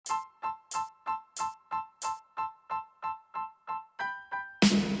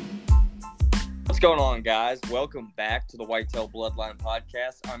going on, guys? Welcome back to the Whitetail Bloodline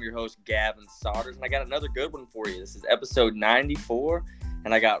Podcast. I'm your host, Gavin Sodders, and I got another good one for you. This is episode 94,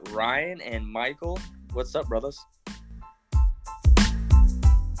 and I got Ryan and Michael. What's up, brothers?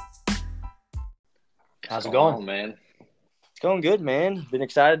 How's it going, man? It's going good, man. Been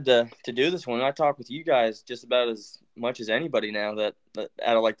excited to do this one. I talk with you guys just about as much as anybody now that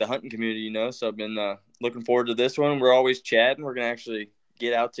out of like the hunting community, So I've been looking forward to this one. We're always chatting. We're gonna actually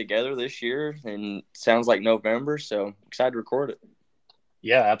get out together this year, and sounds like November, so excited to record it.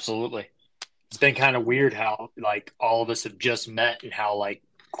 Yeah, absolutely. It's been kind of weird how like all of us have just met and how like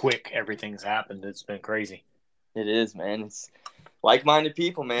quick everything's happened. It's been crazy. It is, man. It's like-minded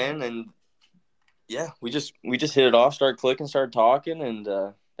people, man, and yeah, we just hit it off, started clicking, started talking, and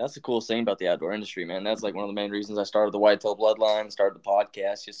that's the coolest thing about the outdoor industry, man. That's like one of the main reasons I started the Whitetail Bloodline, started the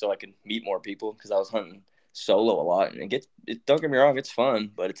podcast, just so I could meet more people, because I was hunting solo a lot, and don't get me wrong, it's fun,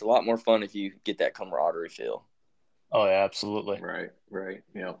 but it's a lot more fun if you get that camaraderie feel. Oh yeah, absolutely. Right.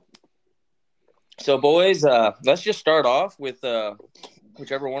 Yeah. So boys, let's just start off with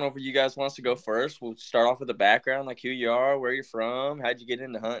whichever one of you guys wants to go first. We'll start off with the background, like who you are, where you're from, how'd you get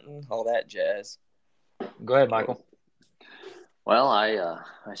into hunting, all that jazz. Go ahead, Michael. Well, I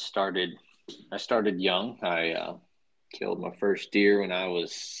started young. I killed my first deer when I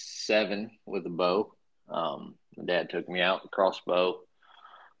was 7 with a bow. My dad took me out with crossbow.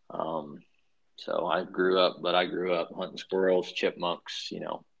 So I grew up hunting squirrels, chipmunks,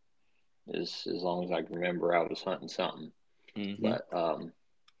 as long as I can remember, I was hunting something. Mm-hmm. But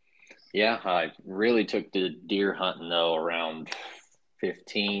yeah, I really took to deer hunting though around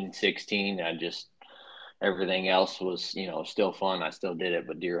 15, 16. Everything else was, still fun. I still did it,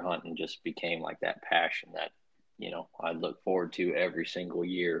 but deer hunting just became like that passion that, I look forward to every single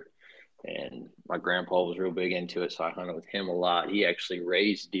year. And my grandpa was real big into it, so I hunted with him a lot. He actually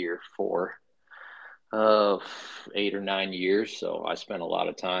raised deer for 8 or 9 years, so I spent a lot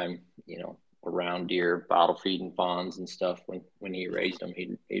of time, around deer, bottle feeding fawns and stuff. When he raised them,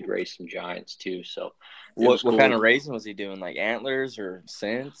 he'd raise some giants too. So what kind of raising was he doing? Like antlers or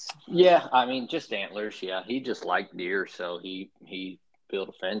scents? Yeah, I mean just antlers. Yeah, he just liked deer, so he built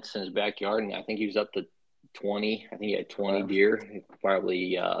a fence in his backyard, and I think he was up to 20. I think he had 20 deer,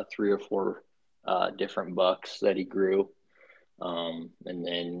 probably 3 or 4 different bucks that he grew. And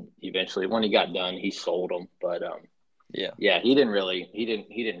then eventually, when he got done, he sold them. But yeah, he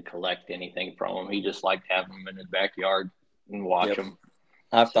didn't collect anything from them. He just liked having them in his backyard and watch them.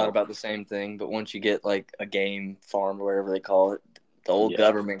 I've thought about the same thing, but once you get like a game farm or whatever they call it, the old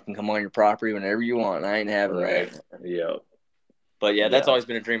government can come on your property whenever you want. I ain't having that. Yeah. But yeah, that's always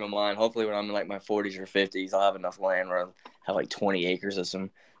been a dream of mine. Hopefully when I'm in like my 40s or 50s, I'll have enough land where I'll have like 20 acres of some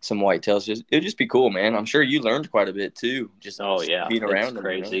whitetails. It'd just be cool, man. I'm sure you learned quite a bit too. Just being around them.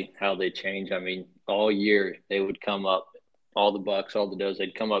 Crazy how they change. I mean, all year they would come up, all the bucks, all the does,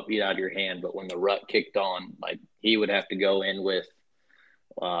 they'd come up, eat out of your hand. But when the rut kicked on, like he would have to go in with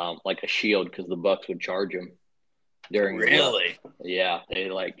like a shield because the bucks would charge him during the rut. Yeah,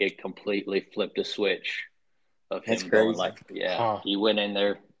 it completely flipped a switch. That's crazy. He went in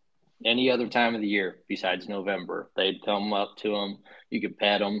there any other time of the year besides November. They'd come up to him. You could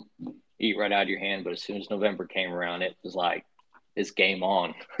pet them, eat right out of your hand. But as soon as November came around, it was like it's game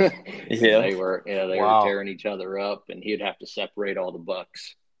on. They were tearing each other up, and he'd have to separate all the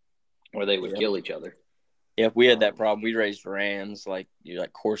bucks, or they would kill each other. Yeah, we had that problem. We raised rams, like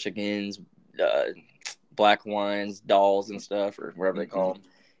Corsicans, black wines, dolls, and stuff, or whatever they call them.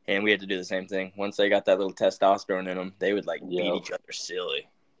 And we had to do the same thing. Once they got that little testosterone in them, they would beat each other silly.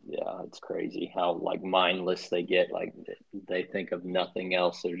 Yeah, it's crazy how mindless they get. Like they think of nothing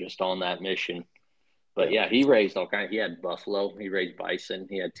else. They're just on that mission. But yeah, he raised all kinds. He had buffalo. He raised bison.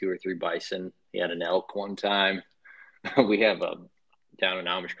 He had 2 or 3 bison. He had an elk one time. We have down in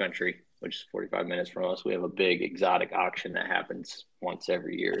Amish country, which is 45 minutes from us. We have a big exotic auction that happens once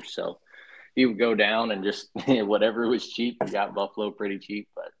every year. So he would go down and just whatever was cheap. We got buffalo pretty cheap,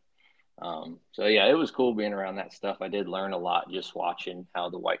 but so yeah, it was cool being around that stuff. I did learn a lot just watching how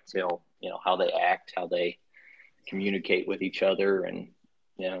the whitetail, how they act, how they communicate with each other, and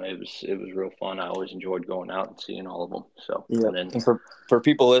it was real fun. I always enjoyed going out and seeing all of them. So and for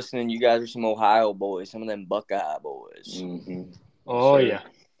people listening, you guys are some Ohio boys, some of them Buckeye boys. Mm-hmm. Oh yeah.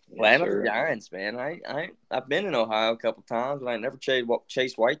 Land of the Giants, man. I've been in Ohio a couple times, but I never chased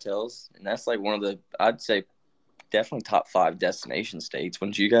whitetails, and that's like one of the, I'd say, definitely top 5 destination states.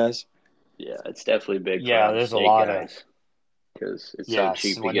 Wouldn't you guys? Yeah, it's definitely big. Yeah, there's a lot of because it's so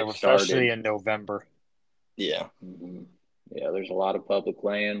cheap to get started, especially in November. Yeah, yeah. There's a lot of public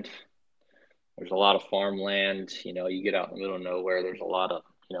land. There's a lot of farmland. You get out in the middle of nowhere. There's a lot of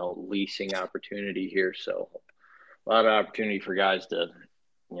leasing opportunity here. So a lot of opportunity for guys to,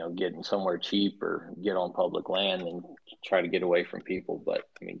 get in somewhere cheap or get on public land and try to get away from people. But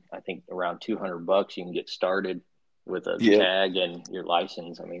I mean, I think around $200 you can get started with a tag and your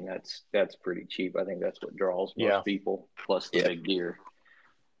license. I mean, that's pretty cheap. I think that's what draws most people, plus the big deer.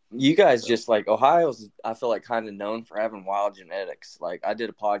 You guys just like Ohio's, I feel like kind of known for having wild genetics. Like I did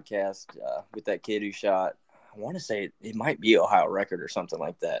a podcast with that kid who shot, I want to say it might be Ohio record or something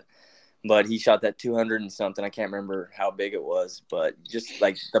like that. But he shot that 200 and something. I can't remember how big it was, but just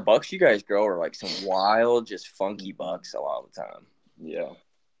like the bucks you guys grow are like some wild, just funky bucks a lot of the time. Yeah.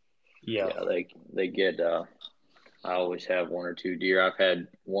 They get. I always have one or two deer. I've had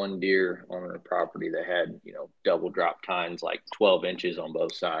one deer on a property that had double drop tines like 12 inches on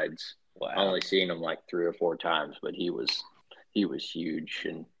both sides. Wow. I only seen him like 3 or 4 times, but he was huge.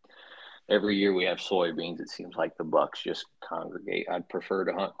 And every year we have soybeans. It seems like the bucks just congregate. I'd prefer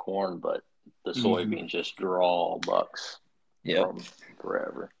to hunt corn, but the soybeans just draw bucks from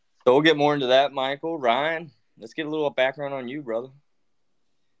forever. So we'll get more into that, Michael. Ryan, let's get a little background on you, brother.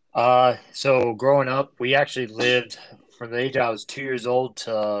 So growing up, we actually lived from the age I was 2 years old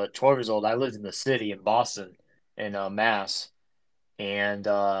to 12 years old. I lived in the city in Boston, in Mass, and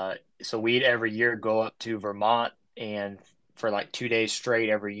so we'd every year go up to Vermont, and for like 2 days straight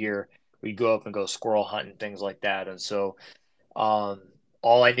every year, we'd go up and go squirrel hunting, things like that. And so, all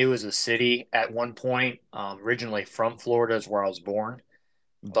I knew was the city at one point. Originally from Florida is where I was born,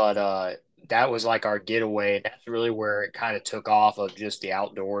 but that was like our getaway. That's really where it kind of took off of just the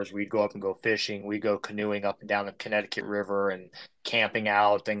outdoors. We'd go up and go fishing. We'd go canoeing up and down the Connecticut River and camping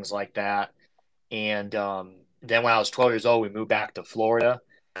out, things like that. And then when I was 12 years old, we moved back to Florida,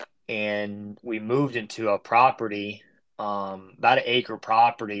 and we moved into a property, about an acre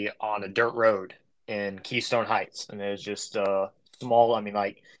property on a dirt road in Keystone Heights. And it was just small. I mean,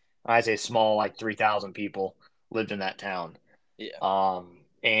 like I say small, like 3,000 people lived in that town. Yeah.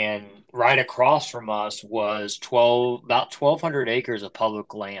 And right across from us was about 1,200 acres of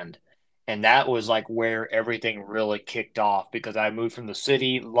public land. And that was like where everything really kicked off, because I moved from the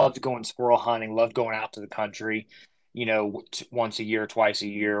city, loved going squirrel hunting, loved going out to the country, once a year, twice a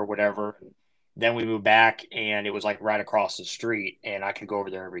year, or whatever. Then we moved back, and it was like right across the street, and I could go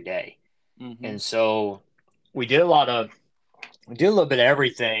over there every day. Mm-hmm. And so we did a little bit of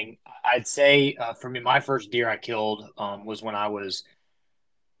everything. I'd say for me, my first deer I killed was when I was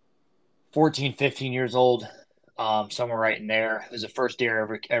 14, 15 years old, somewhere right in there. It was the first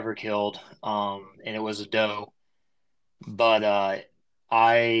deer ever killed, and it was a doe. But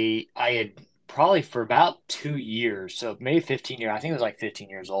I had probably for about 2 years, so maybe 15 years. I think it was like 15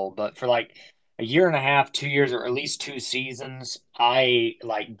 years old. But for like a year and a half, 2 years, or at least 2 seasons, I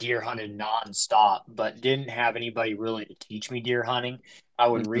like deer hunted nonstop, but didn't have anybody really to teach me deer hunting. I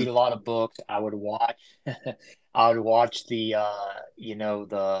would read a lot of books. I would watch. I would watch the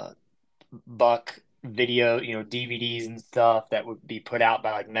buck video, DVDs and stuff that would be put out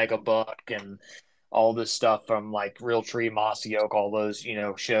by like Mega Buck and all this stuff from like Real Tree, Mossy Oak, all those,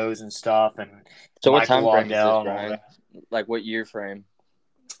 shows and stuff. And so what Michael time frame Waddell is this, Ryan? Like what year frame?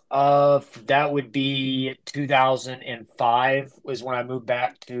 That would be 2005 was when I moved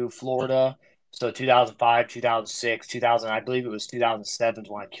back to Florida. So 2005, 2006, 2000, I believe it was 2007 is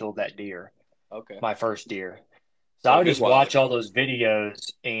when I killed that deer. Okay. My first deer. So I would just watch all those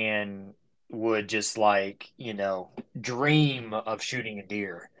videos and would just like, dream of shooting a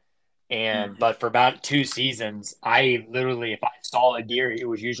deer. And but for about 2 seasons, I literally, if I saw a deer, it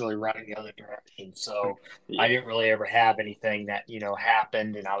was usually running the other direction. So I didn't really ever have anything that,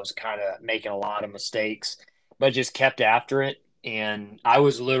 happened, and I was kind of making a lot of mistakes, but just kept after it. And I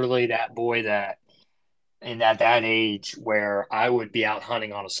was literally that boy that, and at that age where I would be out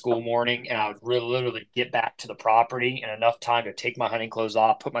hunting on a school morning, and I would literally get back to the property in enough time to take my hunting clothes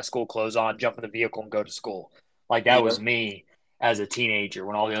off, put my school clothes on, jump in the vehicle, and go to school. Like that was me as a teenager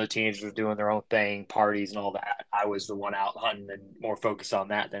when all the other teenagers were doing their own thing, parties and all that. I was the one out hunting and more focused on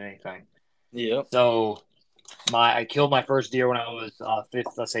that than anything. Yeah. So I killed my first deer when I was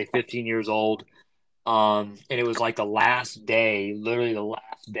 15 years old. And it was like the last day, literally the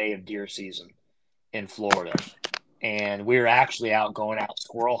last day of deer season in Florida. And we were actually going out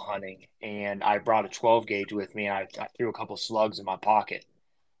squirrel hunting, and I brought a 12 gauge with me. I threw a couple slugs in my pocket,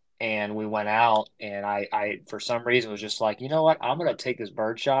 and we went out, and I for some reason was just like, you know what, I'm going to take this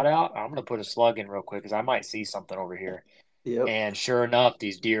bird shot out. I'm going to put a slug in real quick because I might see something over here. Yep. And sure enough,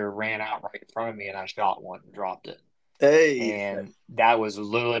 these deer ran out right in front of me, and I shot one and dropped it. Hey. And that was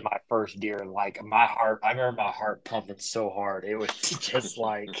literally my first deer. Like my heart, I remember my heart pumping so hard. It was just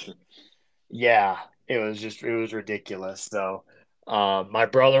like, yeah, it was ridiculous. So, My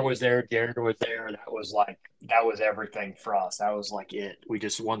brother was there, Jared was there. That was everything for us. That was like it. We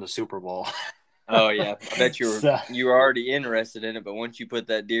just won the Super Bowl. Oh yeah, I bet So, you were already interested in it, but once you put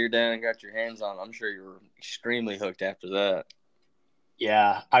that deer down and got your hands on it, I'm sure you were extremely hooked after that.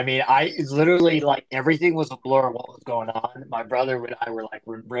 yeah, I mean, I literally like everything was a blur of what was going on. My brother and I were like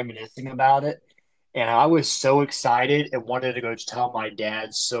reminiscing about it, and I was so excited and wanted to go tell my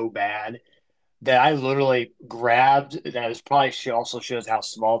dad so bad that I literally grabbed. That is probably also shows how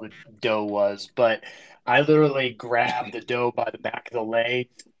small the doe was, but I literally grabbed the doe by the back of the leg,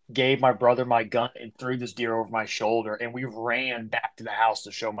 gave my brother my gun, and threw this deer over my shoulder, and we ran back to the house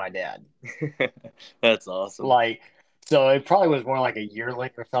to show my dad. That's awesome. Like, so it probably was more like a yearling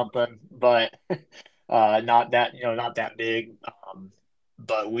or something, but not that, not that big.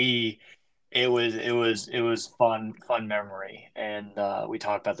 But it was fun memory, and we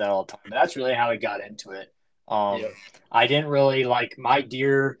talk about that all the time. But that's really how I got into it. Yeah. I didn't really like my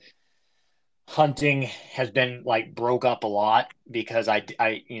deer hunting has been like broke up a lot because I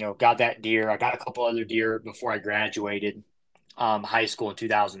got that deer. I got a couple other deer before I graduated high school in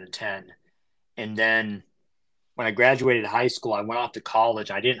 2010, and then when I graduated high school, I went off to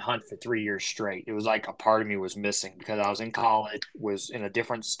college. I didn't hunt for 3 years straight. It was like a part of me was missing because I was in college, was in a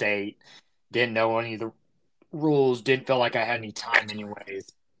different state, didn't know any of the rules, didn't feel like I had any time anyways.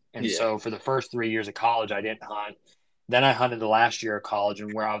 And Yeah. so for the first 3 years of college, I didn't hunt. Then I hunted the last year of college,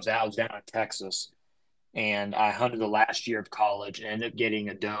 and where I was down in Texas, and I hunted the last year of college and ended up getting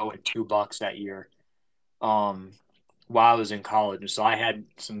a doe and 2 bucks that year. Um, while I was in college, and so I had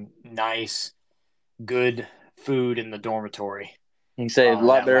some nice, good food in the dormitory You can say a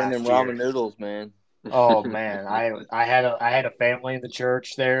lot that better than them last year. ramen noodles, man. Oh man, I had a family in the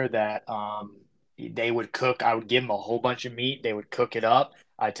church there that they would cook. I would give them a whole bunch of meat. They would cook it up.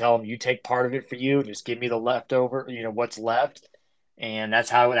 I tell them, you take part of it for you. Just give me the leftover. What's left, and that's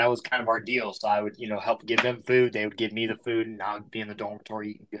how that was kind of our deal. So I would help give them food. They would give me the food, and I would be in the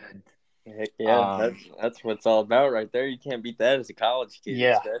dormitory eating good. Heck yeah, Um, that's what it's all about right there. You can't beat that as a college kid,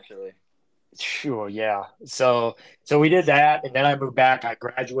 yeah, especially. sure, yeah. So we did that, and then I moved back. I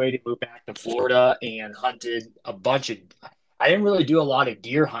graduated, moved back to Florida, and hunted a bunch of. I didn't really do a lot of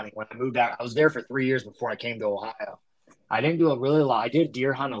deer hunting when I moved back. I was there for 3 years before I came to Ohio. I didn't do a really lot. I did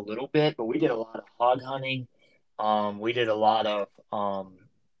deer hunt a little bit, but we did a lot of hog hunting. We did a lot of hog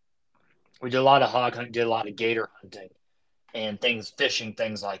hunting, did a lot of gator hunting and things, fishing,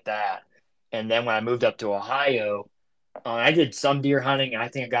 things like that. And then when I moved up to Ohio, I did some deer hunting. I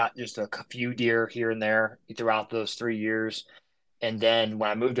think I got just a few deer here and there throughout those 3 years. And then when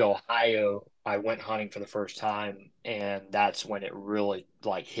I moved to Ohio, I went hunting for the first time, and that's when it really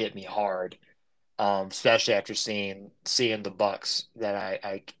like hit me hard. Especially after seeing the bucks that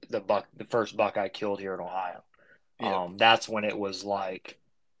the first buck I killed here in Ohio. Yep. That's when it was like,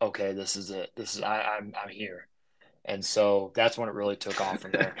 okay, this is it. I'm here. And so that's when it really took off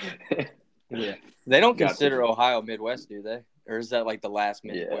from there. Yeah. They don't Gotcha. consider Ohio Midwest, do they? Or is that like the last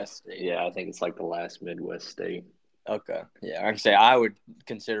Yeah, Midwest state? yeah. I think it's like the last Midwest state. Okay. Yeah, I can say I would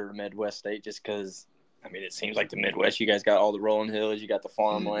consider it a Midwest state just because, I mean, it seems like the Midwest. You guys got all the rolling hills, you got the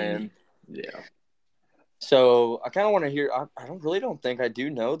farmland. Yeah. So I kind of want to hear. I don't think I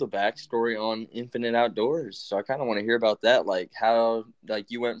do know the backstory on Infinite Outdoors. So I kind of want to hear about that. Like how like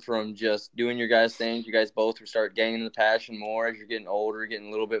you went from just doing your guys' things. You guys both start gaining the passion more as you're getting older, getting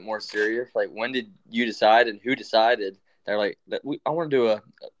a little bit more serious. Like when did you decide and who decided? They're like that. I want to do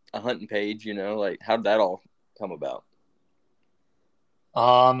a hunting page. Like how did that all come about?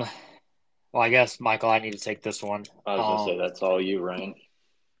 Um, well, I guess Michael, I need to take this one. I was gonna say that's all you, Ryan.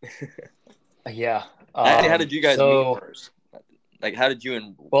 Yeah. Actually, how did you guys meet So, first? Like how did you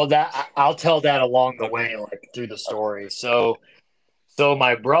and well, I'll tell that along the okay. way, like through the story. So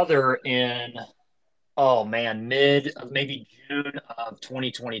my brother in, oh man, maybe June of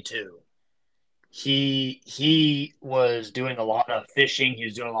 2022, he was doing a lot of fishing. He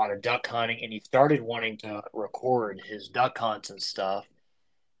was doing a lot of duck hunting, and he started wanting to record his duck hunts and stuff.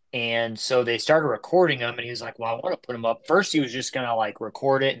 And so they started recording them, and he was like, "Well, I want to put them up." First, he was just gonna like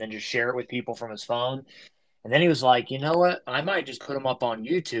record it and then just share it with people from his phone. And then he was like, "You know what? I might just put them up on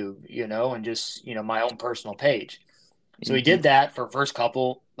YouTube, and just my own personal page." So he Mm-hmm. did that for first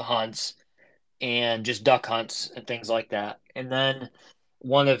couple hunts and just duck hunts and things like that. And then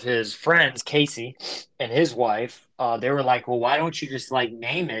one of his friends, Casey, and his wife, they were like, "Well, why don't you just like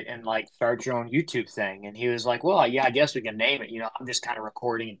name it and like start your own YouTube thing?" And he was like, "Well, yeah, I guess we can name it. I'm just kind of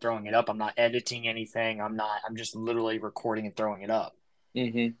recording and throwing it up. I'm not editing anything. I'm just literally recording and throwing it up."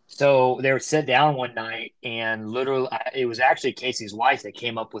 Mm-hmm. So they would sit down one night, and literally, it was actually Casey's wife that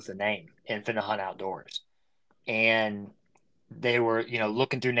came up with the name Infinite Hunt Outdoors. And they were,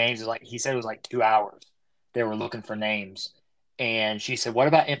 looking through names. Like he said, it was like 2 hours. They were looking for names. And she said, "What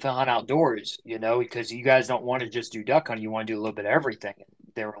about Infinite Hunt Outdoors? Because you guys don't want to just do duck hunting, you want to do a little bit of everything." And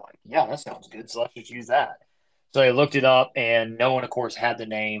they were like, "Yeah, that sounds good. So let's just use that." So they looked it up, and no one, of course, had the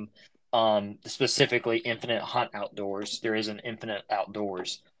name, specifically Infinite Hunt Outdoors. There is an Infinite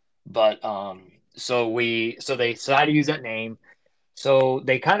Outdoors, but so they decided to use that name. So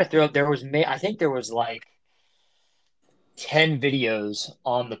they kind of threw up. I think there was like 10 videos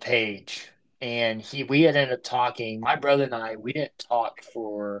on the page, and we had ended up talking. My brother and I, we didn't talk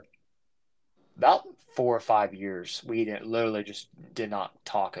for about 4 or 5 years. We didn't literally just did not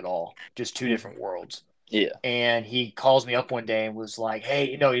talk at all. Just two different worlds. Yeah. And he calls me up one day and was like,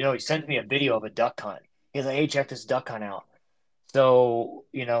 "Hey, he sends me a video of a duck hunt. He's like, 'Hey, check this duck hunt out.'" So,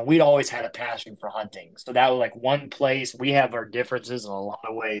 we'd always had a passion for hunting. So that was like one place. We have our differences in a lot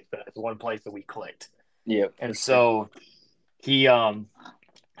of ways, but it's one place that we clicked. Yeah. And so he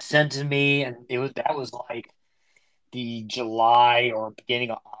sent to me, and that was like the July or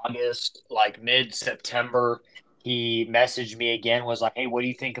beginning of August, like mid September. He messaged me again, was like, "Hey, what do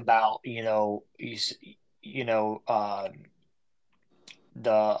you think about you know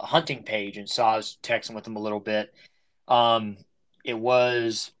the hunting page?" And so I was texting with him a little bit. Um, it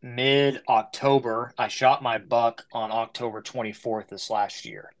was mid October. I shot my buck on October 24th this last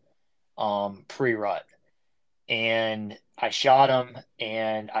year, pre rut, and I shot him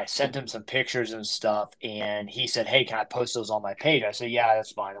and I sent him some pictures and stuff. And he said, "Hey, can I post those on my page?" I said, "Yeah,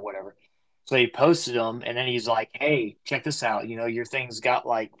 that's fine or whatever." So he posted them, and then he's like, "Hey, check this out. Your thing's got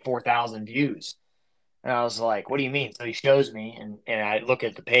like 4,000 views." And I was like, "What do you mean?" So he shows me, and I look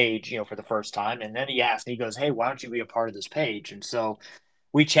at the page, for the first time. And then he asked me, he goes, "Hey, why don't you be a part of this page?" And so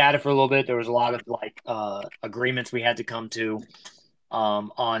we chatted for a little bit. There was a lot of like agreements we had to come to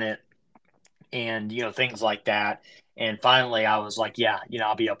on it, and things like that. And finally I was like, "Yeah,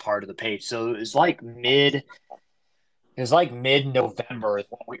 I'll be a part of the page." So it was like mid November is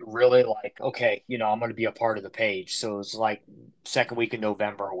when we really like, okay, I'm going to be a part of the page. So it was like second week of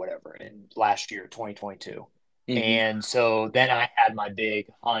November or whatever in last year, 2022. Mm-hmm. And so then I had my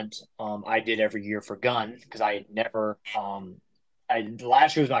big hunt. I did every year for gun because I had never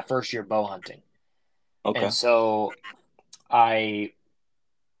last year was my first year bow hunting. Okay. And so I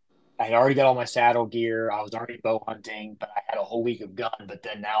I had already got all my saddle gear. I was already bow hunting, but I had a whole week of gun. But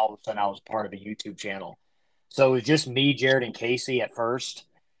then now all of a sudden I was part of a YouTube channel. So it was just me, Jared, and Casey at first.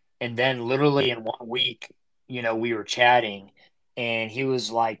 And then literally in 1 week, we were chatting, and he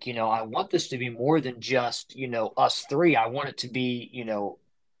was like, "I want this to be more than just, us three. I want it to be,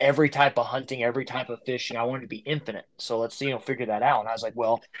 every type of hunting, every type of fishing. I want it to be infinite. So let's, figure that out." And I was like,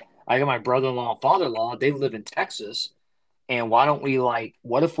 "Well, I got my brother-in-law and father-in-law. They live in Texas. And why don't we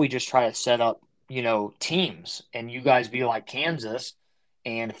what if we just try to set up, teams, and you guys be like Kansas,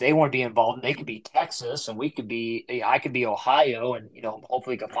 and if they want to be involved, they could be Texas, and I could be Ohio, and,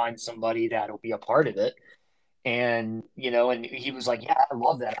 hopefully could find somebody that'll be a part of it." And he was like, "Yeah, I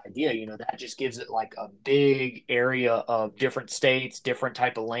love that idea. That just gives it like a big area of different states, different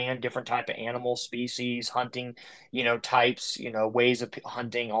type of land, different type of animal species, hunting, types, ways of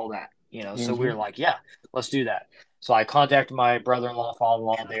hunting, all that, So we Mm-hmm. were like, "Yeah, let's do that." So I contacted my brother-in-law,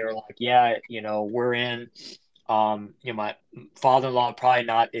 father-in-law. They were like, "Yeah, we're in." My father-in-law probably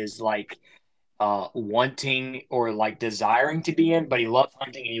not is like wanting or like desiring to be in, but he loves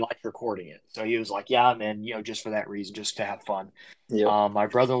hunting and he likes recording it. So he was like, "Yeah, I'm in, just for that reason, just to have fun." Yep. My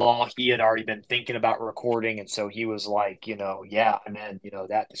brother-in-law, he had already been thinking about recording, and so he was like, "Yeah, I'm in,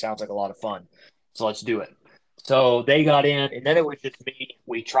 that sounds like a lot of fun. So let's do it." So they got in, and then it was just me.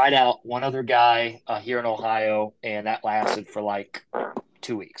 We tried out one other guy here in Ohio, and that lasted for like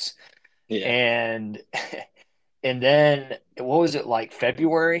 2 weeks. Yeah. And and then what was it, like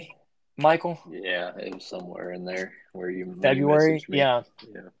February, Michael? Yeah, it was somewhere in there where you when you February, messaged me. yeah.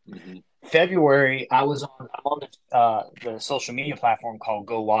 Yeah. Hmm. February, I'm on the social media platform called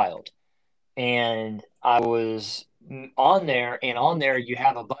Go Wild, and I was on there, and on there you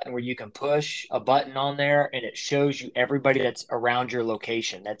have a button where you can push a button on there, and it shows you everybody that's around your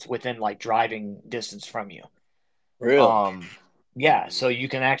location, that's within like driving distance from you. Really? Um, yeah, so you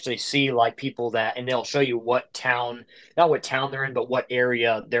can actually see like people that, and they'll show you what town, not what town they're in, but what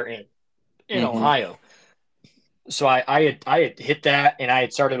area they're in Mm-hmm. Ohio. So I had hit that, and I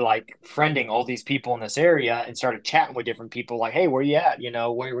had started like friending all these people in this area and started chatting with different people like, "Hey, where you at?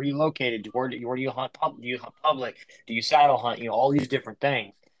 Where are you located? Where do you hunt? Do you hunt public? Do you saddle hunt? All these different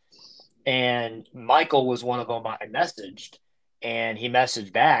things." And Michael was one of them I messaged, and he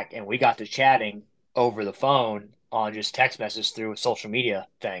messaged back, and we got to chatting over the phone on just text message through a social media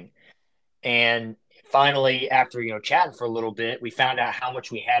thing. And finally, after chatting for a little bit, we found out how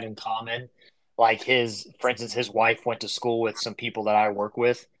much we had in common. Like for instance, his wife went to school with some people that I work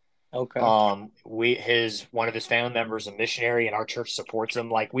with. Okay. One of his family members, a missionary, and our church supports him.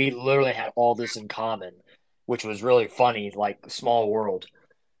 Like we literally had all this in common, which was really funny. Like small world.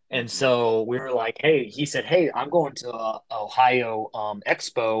 And so we were like, hey, he said, hey, I'm going to Ohio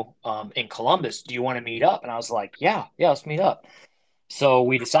Expo in Columbus. Do you want to meet up? And I was like, yeah, let's meet up. So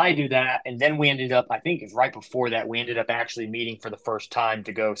we decided to do that. And then we ended up, I think it's right before that, we ended up actually meeting for the first time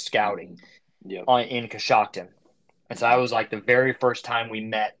to go scouting in Coshocton. And so that was like the very first time we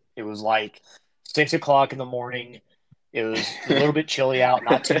met. It was like 6 o'clock in the morning. It was a little bit chilly out,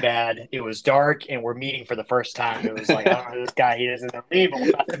 not too bad. It was dark, and we're meeting for the first time. It was like, I don't know this guy. He doesn't know me, but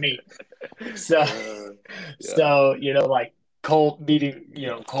we're about to meet. So, like cold meeting,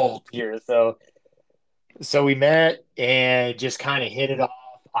 cold here. So we met and just kind of hit it off.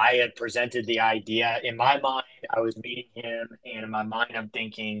 I had presented the idea. In my mind, I was meeting him, and in my mind, I'm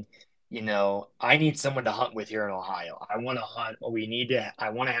thinking, I need someone to hunt with here in Ohio. I want to hunt. I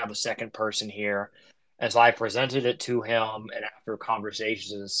want to have a second person here. And so I presented it to him, and after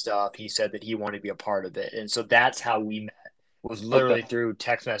conversations and stuff, he said that he wanted to be a part of it. And so that's how we met. It was literally through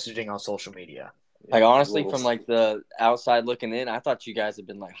text messaging on social media. Like honestly, from like the outside looking in, I thought you guys had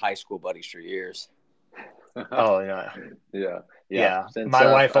been like high school buddies for years. Oh yeah. Since, my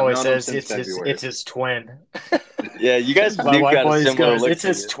wife always says it's his twin. Yeah, you guys my do wife got always a similar goes, look. It's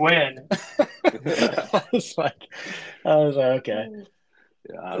his twin. I was like, okay.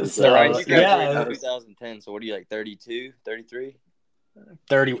 Yeah, so right, you graduated in 2010. So what are you like, 32, 33?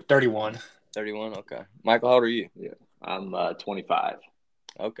 31. 31, okay. Michael, how old are you? Yeah, I'm 25.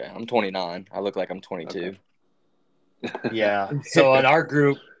 Okay, I'm 29. I look like I'm 22. Okay. Yeah. So in our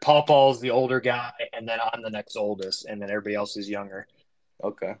group, Paul's the older guy, and then I'm the next oldest, and then everybody else is younger.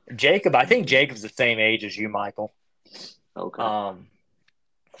 Okay. Jacob, I think Jacob's the same age as you, Michael. Okay.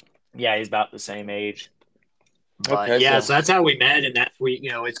 Yeah, he's about the same age. But so that's how we met, and that's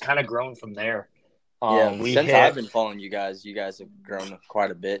it's kind of grown from there. I've been following you guys have grown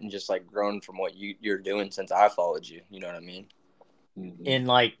quite a bit, and just like grown from what you're doing since I followed you. You know what I mean? In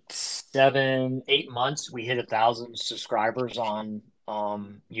like 7-8 months, we hit 1,000 subscribers on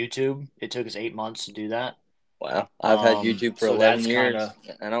YouTube. It took us 8 months to do that. Wow, I've had YouTube for 11 years.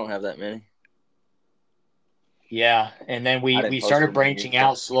 I don't have that many. Yeah, and then we started branching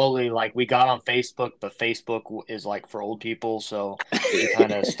out slowly. Like we got on Facebook, but Facebook is like for old people, so we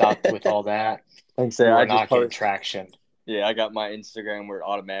kind of stopped with all that. Like I we're not getting traction. Yeah, I got my Instagram where it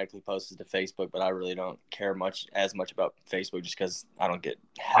automatically posts to Facebook, but I really don't care as much about Facebook just because I don't get.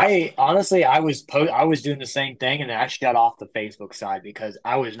 Honestly, I was doing the same thing, and I shut off the Facebook side because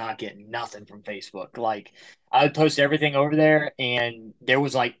I was not getting nothing from Facebook. Like I would post everything over there, and there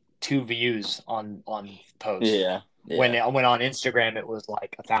was like 2 views on posts. Yeah. When I went on Instagram, it was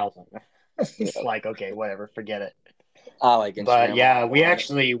like 1,000. It's like, okay, whatever, forget it. I like Instagram. But yeah, we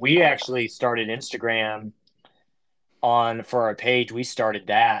actually started Instagram for our page. We started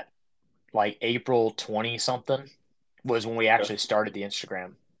that like April 20 something was when we actually started the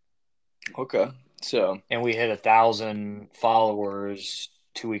Instagram. Okay. And we hit 1,000 followers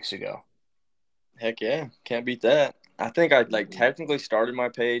 2 weeks ago. Heck yeah. Can't beat that. I think I technically started my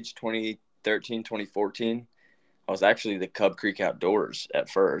page 2013, 2014. I was actually the Cub Creek Outdoors at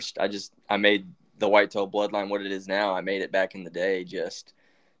first. I made the Whitetail Bloodline what it is now. I made it back in the day just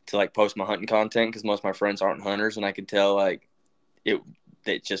to like post my hunting content because most of my friends aren't hunters, and I could tell like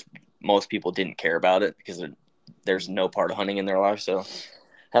that just most people didn't care about it because there's no part of hunting in their life. So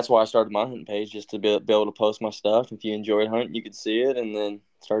that's why I started my hunting page, just to be able to post my stuff. If you enjoyed hunting, you could see it, and then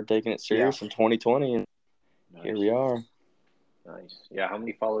started taking it serious in 2020, and here we are. Nice. Yeah, how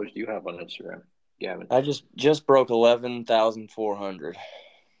many followers do you have on Instagram, Gavin? I just broke 11,400.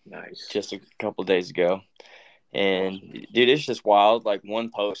 Nice. Just a couple of days ago. And dude, it's just wild. Like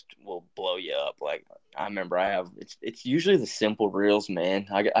one post will blow you up. Like I remember it's usually the simple reels, man.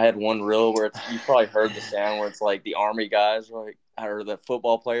 I had one reel where you probably heard the sound where it's like the army guys, like, or the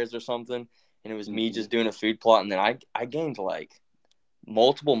football players or something. And it was me just doing a food plot. And then I gained like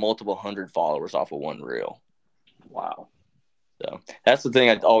multiple 100 followers off of one reel. Wow. So that's the thing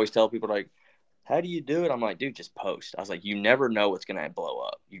I always tell people, like, how do you do it? I'm like, dude, just post. I was like, you never know what's going to blow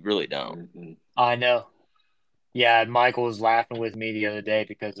up. You really don't. I know. Yeah, Michael was laughing with me the other day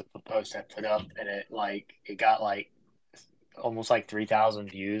because of the post I put up, and it got like almost like 3,000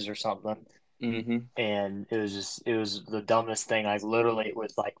 views or something. Mm-hmm. And it was the dumbest thing. Like literally, it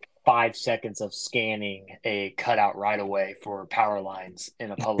was like 5 seconds of scanning a cutout right away for power lines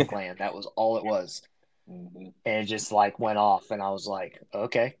in a public land. That was all it was. and it just like went off, and I was like,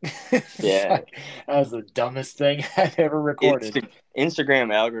 okay. Yeah. Like, that was the dumbest thing I've ever It's recorded. the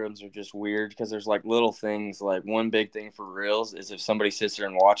Instagram algorithms are just weird because there's like little things. Like one big thing for reels is if somebody sits there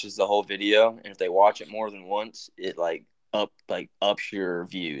and watches the whole video, and if they watch it more than once, it ups your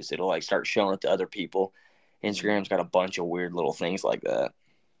views. It'll like start showing it to other people. Instagram's got a bunch of weird little things like that.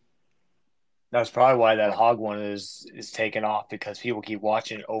 That's probably why that hog one is taken off, because people keep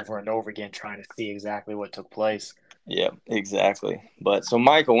watching it over and over again, trying to see exactly what took place. Yeah, exactly. But so,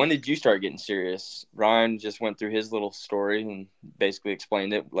 Michael, when did you start getting serious? Ryan just went through his little story and basically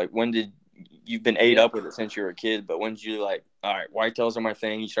explained it. Like, when did you've been ate up with it since you were a kid? But when did you like, all right, whitetails are my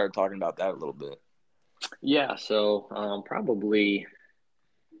thing? You started talking about that a little bit. Yeah, so probably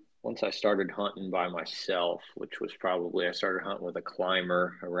once I started hunting by myself, which was probably I started hunting with a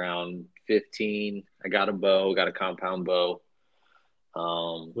climber around 15. I got a bow, got a compound bow.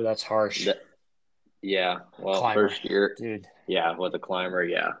 Well, that's harsh. Yeah, well, Climber, first year, dude. yeah, with a climber,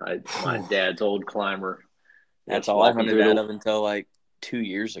 yeah. My dad's old climber. That's Just all I walking hunted through out the of until like 2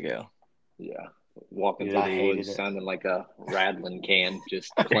 years ago. yeah, walking Dude, through I the hated woods, it. sounding like a rattling can,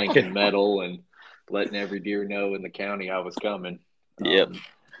 just clanking metal and letting every deer know in the county I was coming. Yep.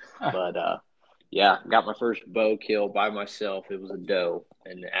 But yeah, got my first bow kill by myself. It was a doe,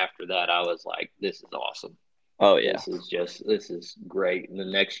 and after that, I was like, "This is awesome. Oh yeah. This is great." And the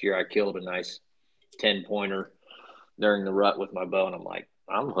next year, I killed a nice 10-pointer during the rut with my bow, and I'm like,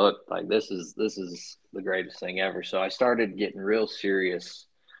 I'm hooked. Like this is the greatest thing ever. So I started getting real serious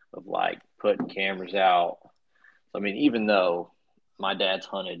of like putting cameras out. I mean, even though my dad's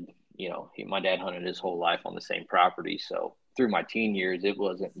hunted, my dad hunted his whole life on the same property. So through my teen years, it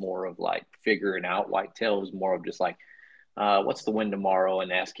wasn't more of like figuring out whitetail. It was more of just like, what's the wind tomorrow,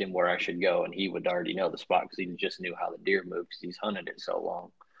 and ask him where I should go, and he would already know the spot because he just knew how the deer moved because he's hunted it so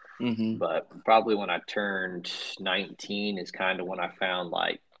long. Mm-hmm. But probably when I turned 19 is kind of when I found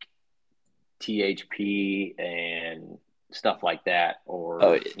like THP and stuff like that,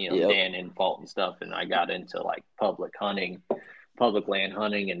 or yep. Dan in fault and stuff, and I got into like public hunting, public land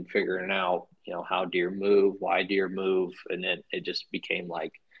hunting, and figuring out how deer move, why deer move, and then it just became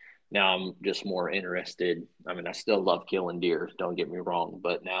like now I'm just more interested. I mean, I still love killing deer, don't get me wrong,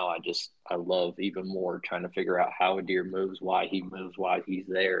 but now I love even more trying to figure out how a deer moves, why he's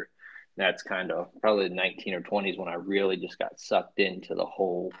there. That's kind of probably the 19 or 20s when I really just got sucked into the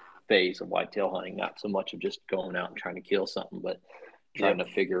whole phase of whitetail hunting, not so much of just going out and trying to kill something, but trying to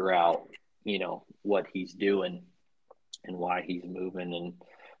figure out, what he's doing and why he's moving and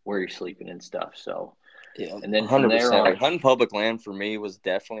where he's sleeping and stuff. So, yeah, and then from 100%. there on, Like hunting public land for me was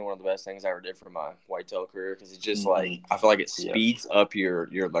definitely one of the best things I ever did for my whitetail career because it's just like I feel like it speeds up your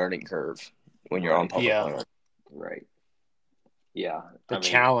learning curve when you're on public land. Right. Yeah. The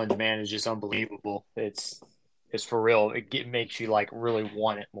challenge, man, is just unbelievable. It's for real. It makes you like really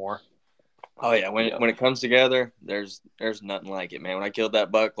want it more. Oh yeah, when it comes together, there's nothing like it, man. When I killed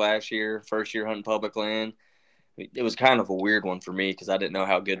that buck last year, first year hunting public land, it was kind of a weird one for me because I didn't know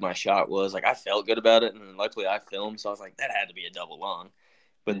how good my shot was. Like I felt good about it, and luckily I filmed, so I was like, that had to be a double lung.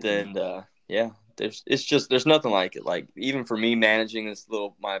 But then, there's nothing like it. Like even for me managing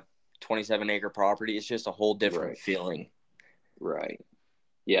my 27-acre property, it's just a whole different feeling. Right.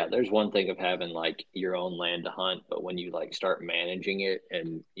 Yeah, there's one thing of having like your own land to hunt, but when you like start managing it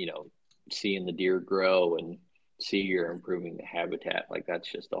and seeing the deer grow and see you're improving the habitat, like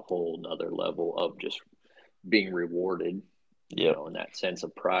that's just a whole nother level of just being rewarded, and that sense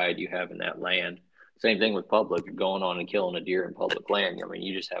of pride you have in that land. Same thing with public, going on and killing a deer in public land. I mean,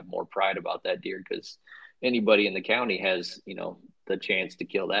 you just have more pride about that deer because anybody in the county has, the chance to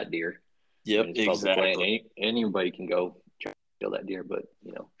kill that deer. Yep, it's exactly. Public land. Anybody can go kill that deer, but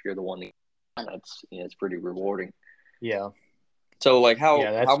if you're the one that's it's pretty rewarding. Yeah. So like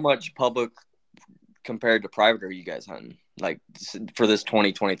how much public compared to private are you guys hunting like for this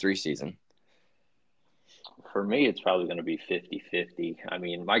 2023 season? For me, it's probably going to be 50-50. I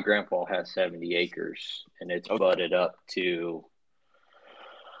mean, my grandpa has 70 acres and it's budded up to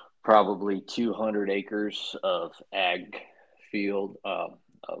probably 200 acres of ag field, of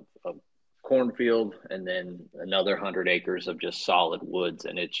cornfield, and then another 100 acres of just solid woods.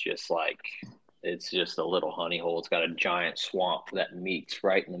 And it's just a little honey hole. It's got a giant swamp that meets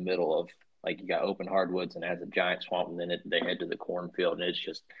right in the middle of, like, you got open hardwoods and it has a giant swamp, and then they head to the cornfield, and it's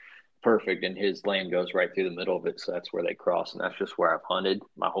just perfect. And his land goes right through the middle of it, so that's where they cross, and that's just where I've hunted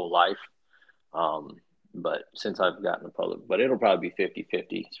my whole life. But since I've gotten the public, but it'll probably be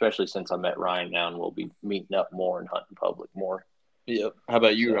 50-50, especially since I met Ryan now, and we'll be meeting up more and hunting public more. Yep. How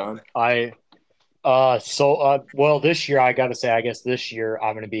about you, Ron? Well, this year I got to say, I guess this year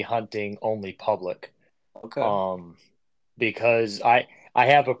I'm going to be hunting only public. Okay. Because I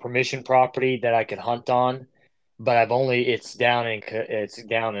have a permission property that I can hunt on, but it's down in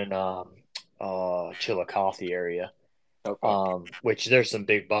Chillicothe area. Okay. Which there's some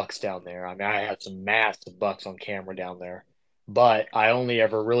big bucks down there. I mean, I had some massive bucks on camera down there, but I only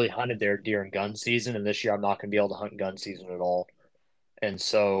ever really hunted there during gun season, and this year I'm not going to be able to hunt gun season at all. And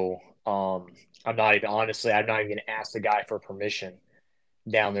so, I'm not even honestly, I'm not even going to ask the guy for permission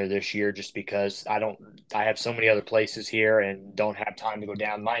down there this year just because I have so many other places here and don't have time to go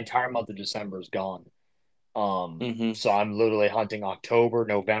down. My entire month of December is gone. Mm-hmm. So I'm literally hunting October,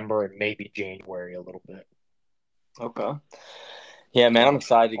 November, and maybe January a little bit. Okay. Yeah, man, I'm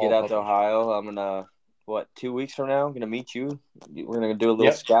excited to get All out to public. Ohio. I'm gonna 2 weeks from now, I'm gonna meet you. We're gonna do a little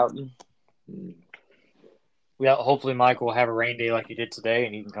Yep. scouting. Yeah, hopefully Mike will have a rain day like he did today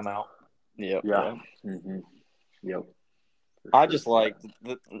and he can come out. Yep. Yeah. Yep. Yep. I just like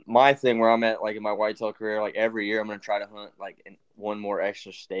my thing where I'm at, like in my whitetail career. Like every year, I'm gonna try to hunt like in one more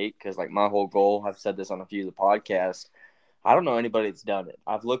extra state because like my whole goal. I've said this on a few of the podcasts. I don't know anybody that's done it.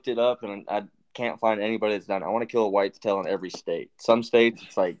 I've looked it up and I can't find anybody that's done it. I want to kill a whitetail in every state. Some states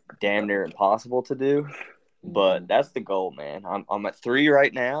it's like damn near impossible to do, but that's the goal, man. I'm at 3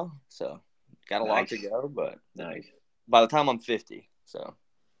 right now, so got a lot to go. But Nice. by the time I'm 50, so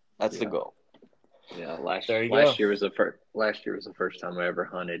that's the goal. Yeah, last year was the first time I ever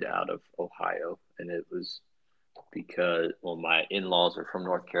hunted out of Ohio, and it was because my in-laws are from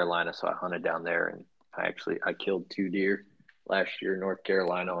North Carolina, so I hunted down there, and I killed 2 deer last year in North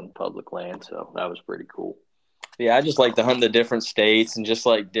Carolina on public land, so that was pretty cool. Yeah, I just like to hunt the different states and just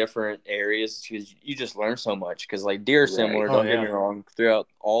like different areas because you just learn so much. Because like deer are similar, Right. don't get me wrong, throughout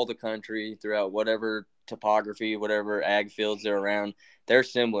all the country, throughout whatever topography, whatever ag fields they're around, they're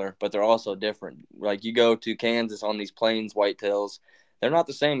similar, but they're also different. Like you go to Kansas on these plains whitetails, they're not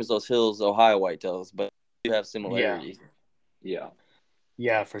the same as those hills Ohio whitetails, but they do have similarities. Yeah.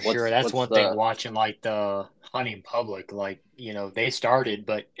 Yeah, for sure. That's What's one thing the watching like the hunting public, like, they started,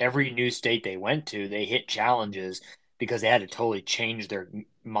 but every new state they went to, they hit challenges because they had to totally change their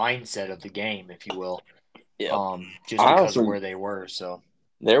mindset of the game, if you will. Yeah. Just because of where they were. So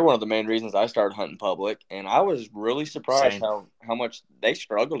they're one of the main reasons I started hunting public, and I was really surprised same. how much they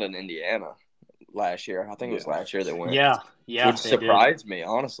struggled in Indiana last year. I think it was last year they went. Yeah, Which they did. surprised me,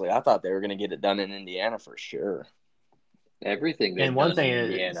 honestly. I thought they were going to get it done in Indiana for sure. everything they've And one done thing in is,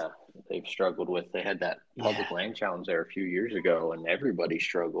 Indiana, they've struggled with. They had that public land challenge there a few years ago, and everybody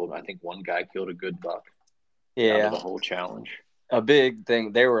struggled. I think one guy killed a good buck out of the whole challenge. A big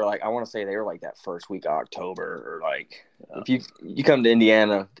thing. They were like, I want to say they were like that first week of October, or like if you come to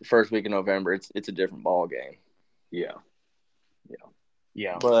Indiana the first week of November, it's a different ball game. Yeah.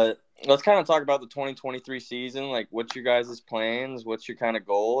 But let's kind of talk about the 2023 season. Like, what's your guys' plans? What's your kind of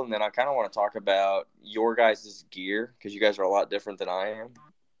goal? And then I kind of want to talk about your guys' gear because you guys are a lot different than I am.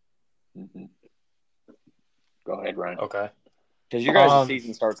 Mm-hmm. Go ahead, Ryan. Okay. Because your guys'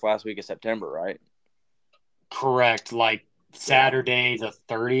 season starts last week of September, right? Correct. Like Saturday the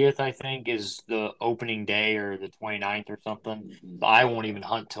 30th, I think, is the opening day, or the 29th or something. But I won't even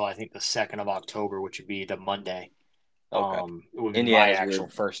hunt till I think the 2nd of October, which would be the Monday. Okay. It would be Indiana's my actual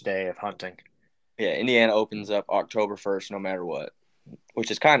first day of hunting. Yeah, Indiana opens up October 1st no matter what, which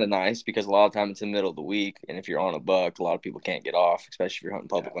is kind of nice because a lot of time it's in the middle of the week, and if you're on a buck, a lot of people can't get off, especially if you're hunting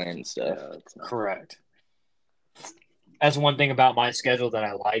public land and stuff. Correct. That's one thing about my schedule that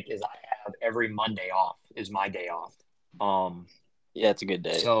I like is I have every Monday off is my day off. Yeah, it's a good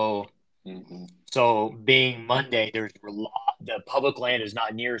day. So being Monday, the public land is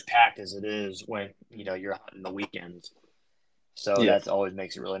not near as packed as it is when you're hunting the weekends. So that always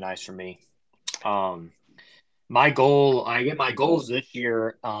makes it really nice for me. My goals this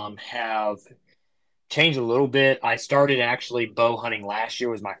year have changed a little bit. I started actually bow hunting last year.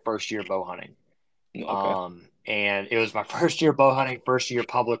 Was my first year bow hunting. Okay. And it was my first year bow hunting, first year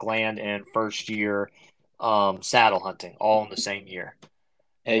public land, and first year saddle hunting, all in the same year.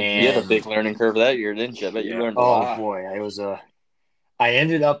 Hey, you had a big learning curve that year, didn't you? I bet you learned a lot. Oh boy, it was I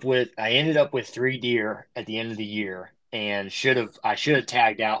ended up with 3 deer at the end of the year, and I should have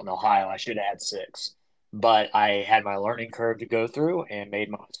tagged out in Ohio. I should have had 6, but I had my learning curve to go through and made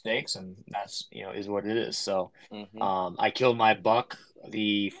my mistakes, and that's is what it is. So, I killed my buck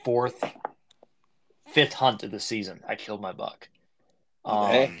the 5th hunt of the season. I killed my buck,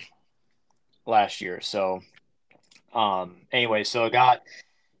 last year. So, anyway, so I got.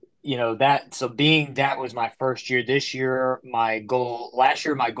 That was my first year. This year, last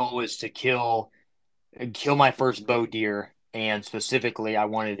year, my goal was to kill my first bow deer, and specifically, I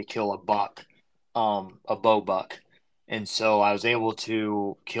wanted to kill a buck, a bow buck, And so I was able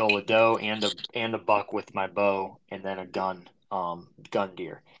to kill a doe and a buck with my bow, and then a gun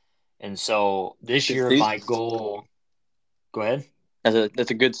deer. And so this Good year my season. goal. Go ahead.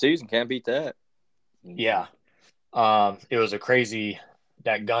 That's a good season. Can't beat that. Yeah. It was a crazy.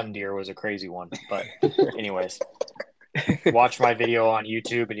 That gun deer was a crazy one. But anyways, watch my video on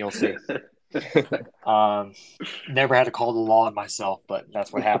YouTube and you'll see. Never had to call the law on myself, but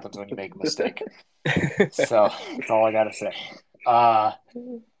that's what happens when you make a mistake. So that's all I gotta say.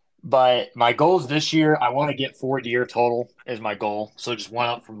 But my goals this year, I want to get 4 deer total is my goal. So just one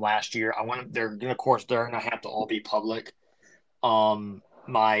up from last year. Of course, they're gonna have to all be public.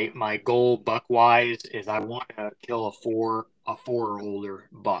 My goal buck wise is I want to kill a four or older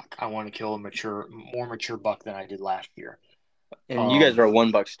buck. I want to kill a more mature buck than I did last year. And you guys are a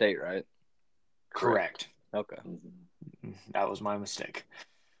 1 buck state, right? Correct. Okay. That was my mistake.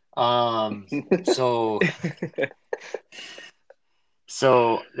 So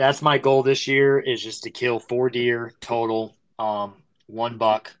that's my goal this year is just to kill 4 deer total. 1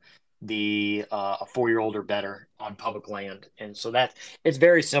 buck, a 4-year-old or better on public land, and so it's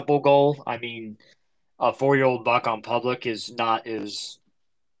very simple goal. I mean, a 4-year-old buck on public is not it's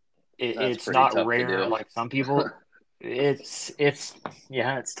not rare like some people. It's it's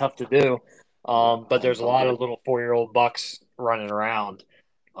tough to do. But there's a lot of little 4-year-old bucks running around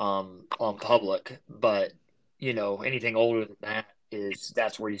on public. But anything older than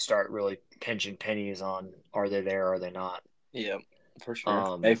that's where you start really pinching pennies on are they there or are they not. Yeah, for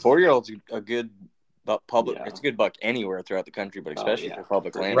sure. Hey, 4-year-old's a good public. Yeah. It's a good buck anywhere throughout the country, but especially for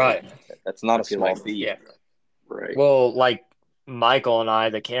public land. Right. That's not a small feat. Yeah. Right. Well, like Michael and I,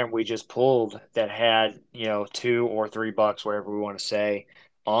 the camera we just pulled that had 2 or 3 bucks, whatever we want to say,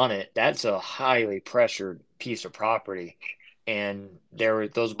 on it. That's a highly pressured piece of property, and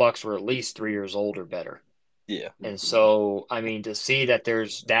those bucks were at least 3 years old or better. Yeah. And so, I mean, to see that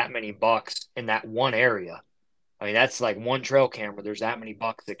there's that many bucks in that one area, I mean, that's like one trail camera. There's that many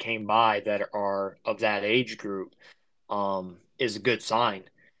bucks that came by that are of that age group, is a good sign.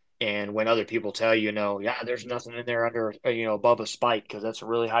 And when other people tell you, there's nothing in there under, above a spike because that's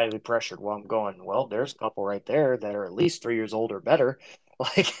really highly pressured. Well, I'm going, well, there's a couple right there that are at least 3 years old or better.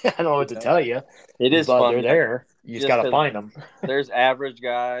 Like, I don't know what to tell you. It is but fun. They're there. You just got to find them. There's average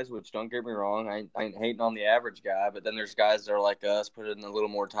guys, which don't get me wrong. I ain't hating on the average guy, but then there's guys that are like us, put in a little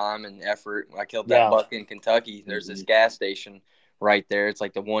more time and effort. I killed that buck in Kentucky. There's this gas station right there. It's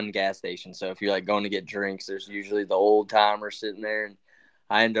like the one gas station. So if you're like going to get drinks, there's usually the old timer sitting there. And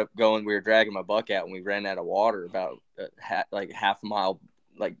I ended up going. We were dragging my buck out, and we ran out of water about half a mile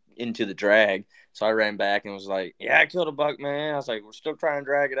into the drag. So I ran back and was like, "Yeah, I killed a buck, man." I was like, "We're still trying to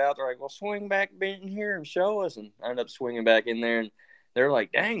drag it out." They're like, "Well, swing back in here and show us." And I ended up swinging back in there, and they're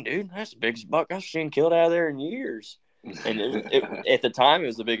like, "Dang, dude, that's the biggest buck I've seen killed out of there in years." And at the time, it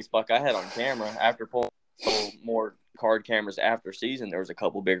was the biggest buck I had on camera. After pulling more card cameras after season, there was a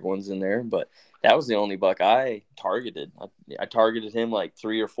couple big ones in there, but that was the only buck I targeted. I targeted him like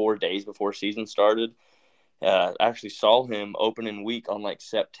 3 or 4 days before season started. I actually saw him opening week on like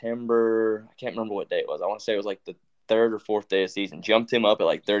September. I can't remember what day it was. I want to say it was like the 3rd or 4th day of season. Jumped him up at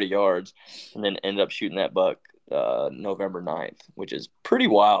like 30 yards and then ended up shooting that buck November 9th, which is pretty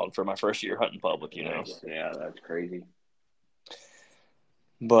wild for my first year hunting public, Yeah, that's crazy.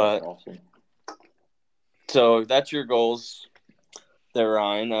 But that's awesome. So that's your goals there,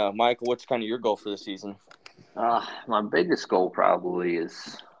 Ryan. Michael, what's kind of your goal for the season? My biggest goal probably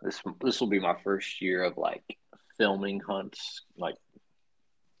is this will be my first year of like filming hunts like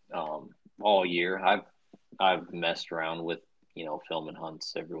all year. I've messed around with filming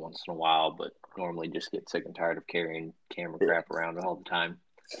hunts every once in a while, but normally just get sick and tired of carrying camera crap around all the time.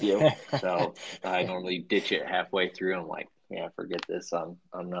 Yeah. So I normally ditch it halfway through. I'm like, yeah, forget this. I'm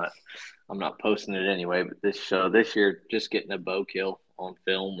not posting it anyway. But this year, just getting a bow kill on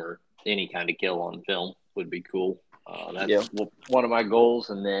film or any kind of kill on film would be cool. That's one of my goals.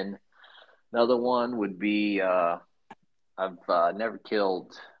 And then another one would be I've never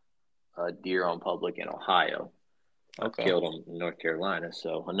killed a deer on public in Ohio. Okay. I've killed them in North Carolina.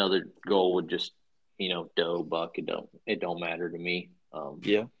 So another goal would just doe, buck. It don't matter to me.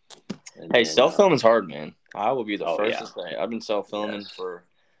 Hey, self-filming is hard, man. I will be the first to say I've been self-filming for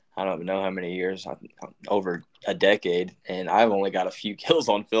I don't know how many years, over a decade, and I've only got a few kills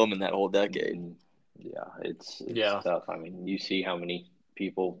on film in that whole decade. Yeah, it's tough. I mean, you see how many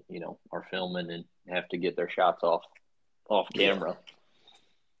people are filming and have to get their shots off camera.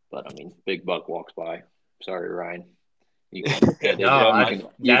 But I mean, big buck walks by. Sorry, Ryan. You can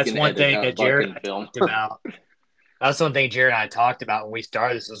that's one thing that Jared talked about. That's one thing Jared and I talked about when we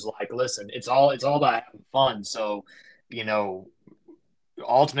started. This was like, listen, it's all about having fun. So, you know,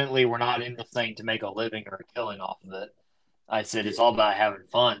 ultimately we're not in the thing to make a living or a killing off of it. I said it's all about having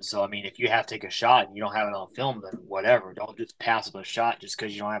fun. So I mean, if you have to take a shot and you don't have it on film, then whatever. Don't just pass up a shot just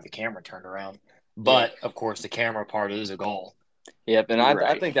because you don't have the camera turned around. But of course, the camera part is a goal. Yep, and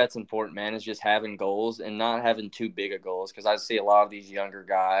I think that's important, man, is just having goals and not having too big of goals, because I see a lot of these younger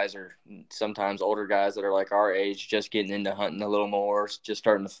guys or sometimes older guys that are like our age just getting into hunting a little more, just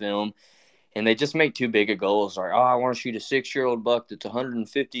starting to film, and they just make too big of goals. Like, oh, I want to shoot a 6-year-old buck that's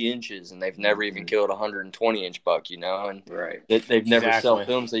 150 inches, and they've never even killed a 120-inch buck, and they've never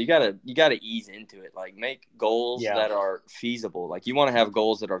self-filmed. So you gotta ease into it. Like, make goals that are feasible. Like, you want to have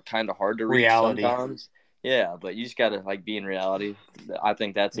goals that are kind of hard to reach sometimes. Yeah, but you just got to, like, be in reality. I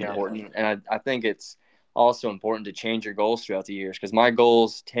think that's important. And I think it's also important to change your goals throughout the years, because my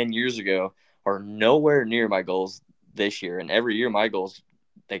goals 10 years ago are nowhere near my goals this year. And every year my goals,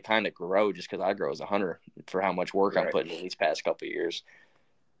 they kind of grow just because I grow as a hunter for how much work I'm putting in these past couple of years.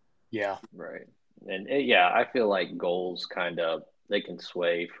 Yeah. Right. And I feel like goals they can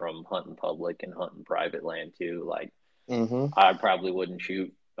sway from hunting public and hunting private land too. Like, I probably wouldn't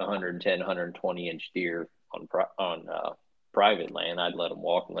shoot 110, 120-inch deer on private land. I'd let them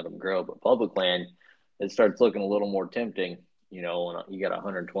walk and let them grow. But public land, it starts looking a little more tempting, when you got a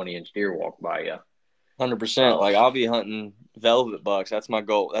 120-inch deer walk by you. 100%. Like, I'll be hunting velvet bucks. That's my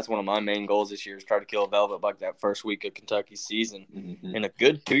goal. That's one of my main goals this year, is try to kill a velvet buck that first week of Kentucky season. And a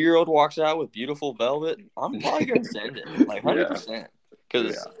good 2-year-old walks out with beautiful velvet, I'm probably going to send it, like 100%.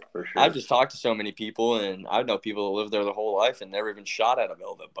 Because I've just talked to so many people, and I know people that live there their whole life and never even shot at a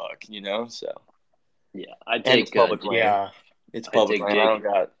velvet buck, so. Yeah, I take it's public land. It's public land. I don't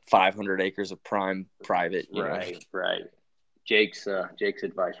got 500 acres of prime private. Right. Jake's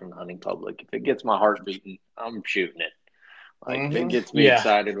advice from the hunting public: if it gets my heart beating, I'm shooting it. Like, if it gets me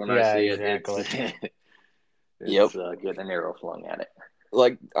excited when I see it, it's getting an arrow flung at it.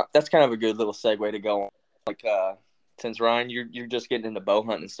 Like, that's kind of a good little segue to go on. Like, since Ryan, you're just getting into bow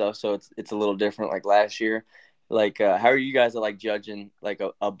hunting and stuff, so it's a little different. Like last year, like, how are you guys at, like, judging like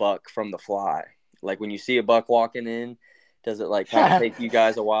a buck from the fly? Like, when you see a buck walking in, does it, like, kind of take you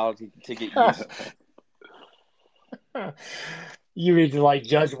guys a while to get used? You mean to, like,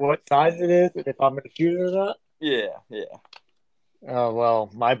 judge what size it is and if I'm going to shoot it or not? Yeah. Oh, well,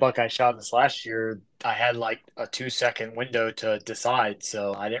 my buck I shot this last year, I had like a 2-second window to decide,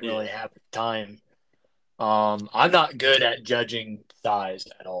 so I didn't really have time. I'm not good at judging size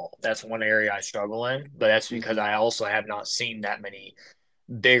at all. That's one area I struggle in, but that's because I also have not seen that many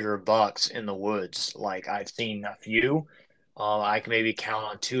bigger bucks in the woods. Like, I've seen a few. I can maybe count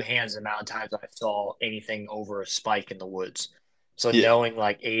on two hands the amount of times I saw anything over a spike in the woods. So knowing,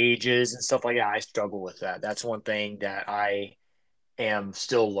 like, ages and stuff like that, I struggle with that. That's one thing that I am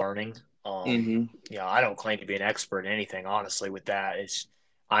still learning. I don't claim to be an expert in anything, honestly, with that.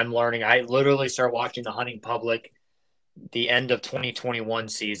 I'm learning. I literally started watching the hunting public the end of 2021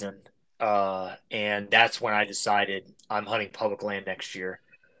 season. And that's when I decided I'm hunting public land next year.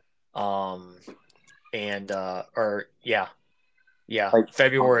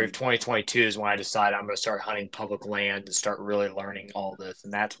 February of 2022 is when I decided I'm going to start hunting public land and start really learning all this.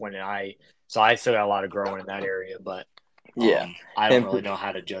 And that's when I still got a lot of growing in that area, but I don't really know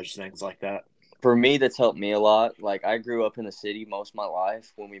how to judge things like that. For me, that's helped me a lot. Like, I grew up in the city most of my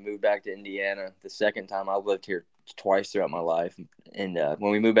life. When we moved back to Indiana, the second time, I lived here twice throughout my life. And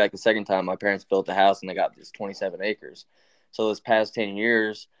when we moved back the second time, my parents built a house and they got this 27 acres. So this past 10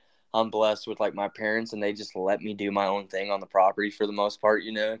 years, I'm blessed with, like, my parents, and they just let me do my own thing on the property for the most part,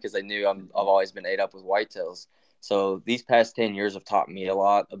 because they knew I've always been ate up with whitetails. So these past 10 years have taught me a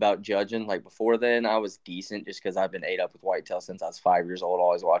lot about judging. Like, before then, I was decent just because I've been ate up with whitetail since I was 5 years old,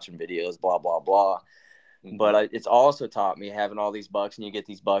 always watching videos, blah, blah, blah. But it's also taught me having all these bucks, and you get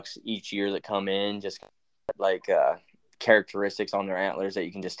these bucks each year that come in, just like characteristics on their antlers that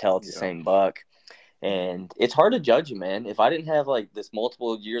you can just tell it's the same buck. And it's hard to judge them, man. If I didn't have, like, this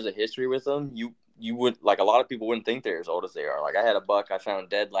multiple years of history with them, you would, like, a lot of people wouldn't think they're as old as they are. Like, I had a buck I found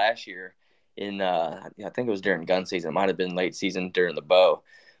dead last year in I think it was during gun season. It might have been late season during the bow,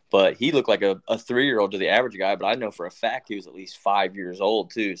 but he looked like a 3-year-old to the average guy, but I know for a fact he was at least 5 years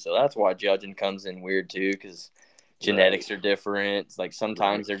old too. So that's why judging comes in weird too, because genetics are different. It's like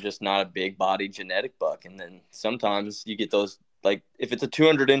sometimes they're just not a big body genetic buck, and then sometimes you get those, like, if it's a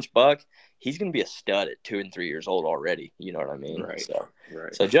 200-inch buck, he's going to be a stud at 2 and 3 years old already. You know what I mean?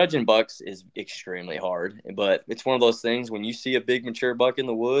 So judging bucks is extremely hard, but it's one of those things when you see a big mature buck in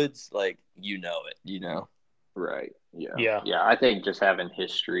the woods, like, it. Right. Yeah. I think just having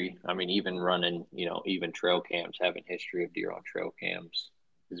history. I mean, even running, even trail cams, having history of deer on trail cams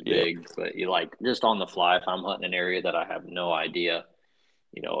is big. But you like just on the fly, if I'm hunting an area that I have no idea,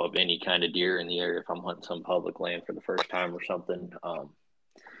 of any kind of deer in the area, if I'm hunting some public land for the first time or something,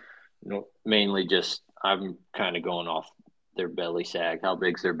 mainly just I'm kind of going off their belly sag. How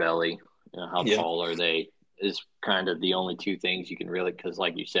big's their belly? How tall are they? Is kind of the only two things you can really, because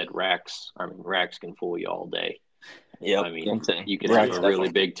like you said, racks can fool you all day. Yeah, I mean, you could racks have a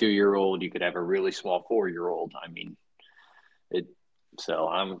really big 2-year-old, you could have a really small 4-year-old. I mean,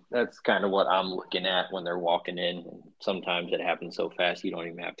 that's kind of what I'm looking at when they're walking in. Sometimes it happens so fast you don't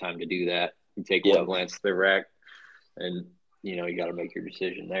even have time to do that. You take one glance at the rack, and you got to make your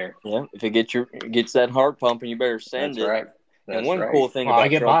decision there. Yeah, if it gets that heart pumping, you better send That's it. right. That's and one right. cool thing about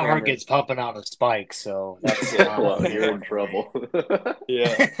trail my cameras, heart gets pumping out of spikes, so that's well, you're in trouble.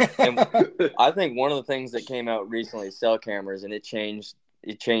 Yeah, and I think one of the things that came out recently is cell cameras, and it changed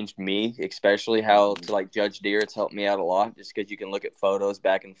me, especially how to like judge deer. It's helped me out a lot, just because you can look at photos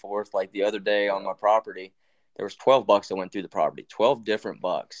back and forth. Like the other day on my property, there was 12 bucks that went through the property, 12 different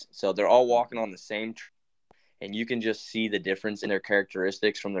bucks. So they're all walking on the same and you can just see the difference in their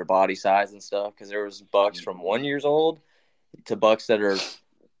characteristics from their body size and stuff. Because there was bucks from 1 year old to bucks that are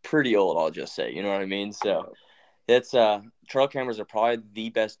pretty old, I'll just say. You know what I mean? So it's trail cameras are probably the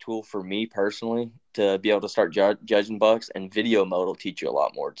best tool for me personally to be able to start judging bucks, and video mode will teach you a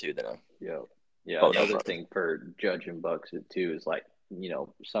lot more too than another thing for judging bucks too is like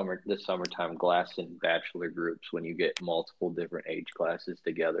this summertime glassing bachelor groups, when you get multiple different age classes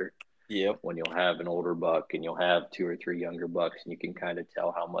together. Yep. When you'll have an older buck and you'll have 2 or 3 younger bucks, and you can kind of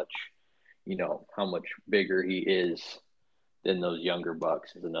tell how much bigger he is than those younger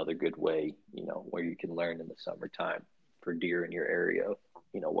bucks, is another good way, where you can learn in the summertime for deer in your area,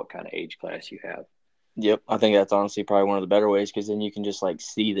 what kind of age class you have. Yep. I think that's honestly probably one of the better ways, because then you can just like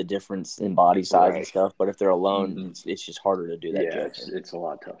see the difference in body size and stuff. But if they're alone, it's just harder to do that. Yeah, it's a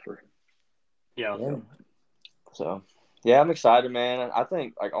lot tougher. Yeah. So, yeah, I'm excited, man. I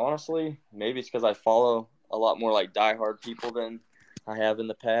think, like, honestly, maybe it's because I follow a lot more like diehard people than I have in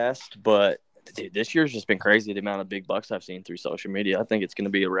the past. But dude, this year's just been crazy, the amount of big bucks I've seen through social media. I think it's going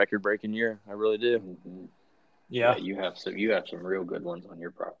to be a record-breaking year. I really do. Mm-hmm. Yeah, you have some real good ones on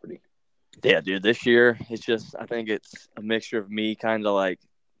your property. Yeah, dude, this year it's just, I think it's a mixture of me kind of like,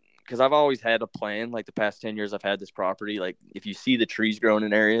 because I've always had a plan. Like the past 10 years I've had this property. Like if you see the trees growing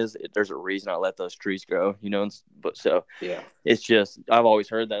in areas, there's a reason I let those trees grow, but so yeah, it's just, I've always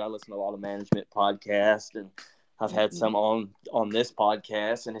heard that. I listen to a lot of management podcasts, and I've had some on this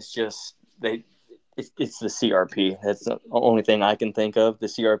podcast, and it's just, it's the CRP. That's the only thing I can think of. The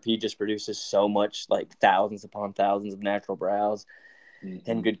CRP just produces so much, like thousands upon thousands of natural browse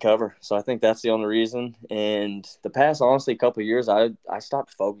and good cover. So I think that's the only reason. And the past, honestly, couple of years, I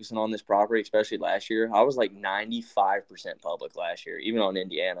stopped focusing on this property, especially last year. I was like 95% public last year, even on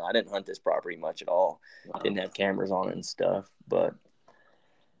Indiana. I didn't hunt this property much at all. Wow. Didn't have cameras on it and stuff. But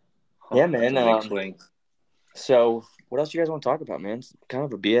yeah, man. Big swing. So what else you guys want to talk about, man? It's kind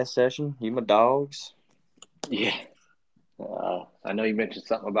of a BS session. You my dogs. Yeah. I know you mentioned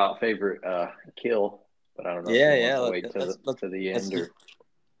something about favorite kill. But I don't know. Yeah. Wait to the end, or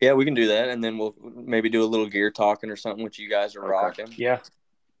yeah, we can do that, and then we'll maybe do a little gear talking or something, which you guys are rocking. Yeah.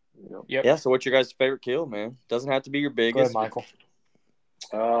 Yep. Yeah. So, what's your guys' favorite kill, man? Doesn't have to be your biggest. Go ahead,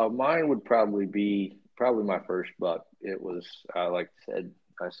 Michael. Mine would probably be my first buck. It was I said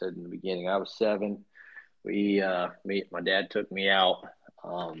in the beginning, I was 7. My dad took me out.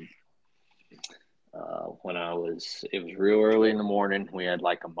 When it was real early in the morning. We had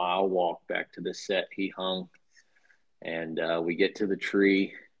like a mile walk back to the set he hung, and we get to the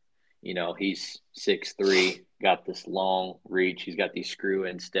tree. He's 6'3", got this long reach. He's got these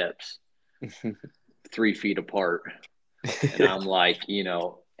screw-in steps 3 feet apart, and I'm like,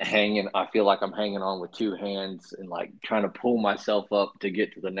 hanging. I feel like I'm hanging on with 2 hands and like trying to pull myself up to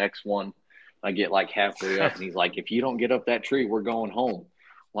get to the next one. I get like halfway up, and he's like, "If you don't get up that tree, we're going home."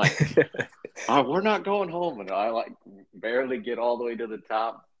 Like, we're not going home. And I like barely get all the way to the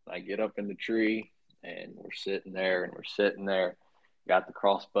top. I get up in the tree, and we're sitting there. Got the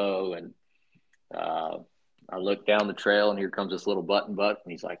crossbow, and I look down the trail, and here comes this little button buck,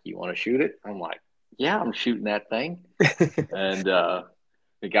 and he's like, "You want to shoot it?" I'm like, "Yeah, I'm shooting that thing." And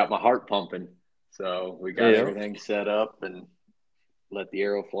it got my heart pumping. So we got everything set up and let the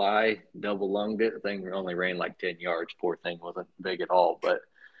arrow fly, double lunged it. The thing only ran like 10 yards. Poor thing wasn't big at all, but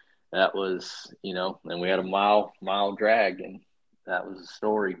that was, and we had a mile drag, and that was the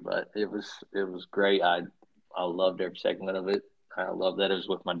story. But it was great. I loved every second of it. I love that it was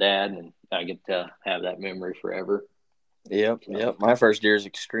with my dad, and I get to have that memory forever. Yep. My first deer is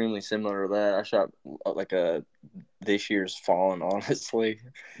extremely similar to that. I shot like a this year's fallen. Honestly,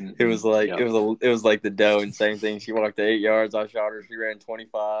 it was like it was like the doe, and same thing. She walked 8 yards. I shot her. She ran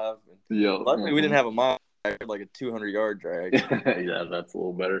 25. Luckily, we didn't have a mile drag, like a 200-yard drag. Yeah, that's a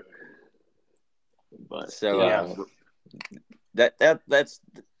little better. But so that's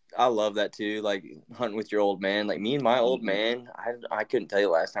I love that too. Like hunting with your old man. Like me and my old man, I couldn't tell you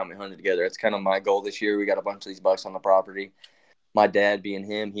last time we hunted together. It's kind of my goal this year. We got a bunch of these bucks on the property. My dad being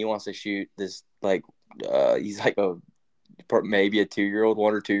him, he wants to shoot this like he's like maybe a 2-year-old,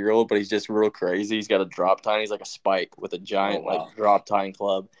 1 or 2-year-old, but he's just real crazy. He's got a drop tine. He's like a spike with a giant like drop tine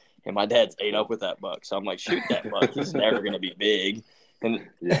club. And my dad's ate up with that buck. So I'm like, shoot that buck. He's never gonna be big. And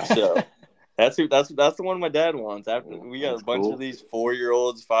so that's the one my dad wants. After we got a bunch of these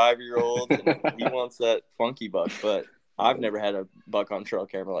 4-year-olds, 5-year-olds, and he wants that funky buck. But I've never had a buck on trail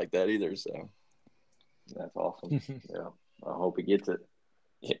camera like that either. So that's awesome. Yeah, I hope he gets it.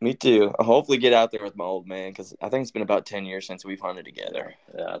 Yeah, me too. I'll hopefully get out there with my old man because I think it's been about 10 years since we've hunted together.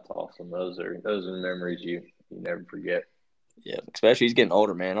 Yeah, that's awesome. Those are memories you never forget. Yeah, especially he's getting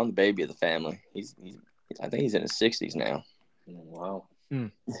older, man. I'm the baby of the family. He's I think he's in his 60s now. Wow.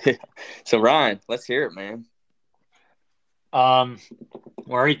 So Ryan, let's hear it, man. Well,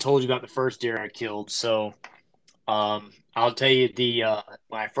 I already told you about the first deer I killed, so I'll tell you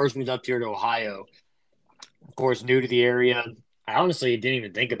when I first moved up here to Ohio, of course, new to the area. I honestly didn't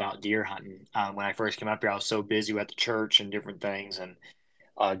even think about deer hunting when I first came up here. I was so busy with the church and different things, and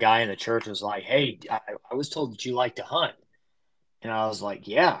a guy in the church was like, "Hey, I was told that you like to hunt," and I was like,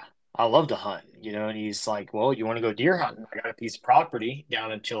 "Yeah, I love to hunt," And he's like, "Well, you want to go deer hunting? I got a piece of property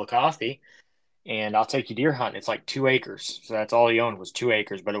down in Chillicothe, and I'll take you deer hunting. It's like 2 acres, so that's all he owned was 2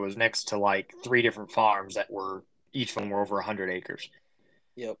 acres, but it was next to like 3 different farms that were each of them were over 100 acres."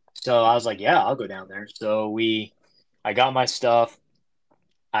 Yep. So I was like, "Yeah, I'll go down there." So I got my stuff.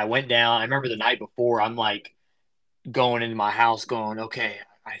 I went down. I remember the night before, I'm like going into my house going, okay,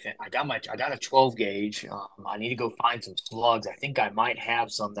 I got a 12 gauge. I need to go find some slugs. I think I might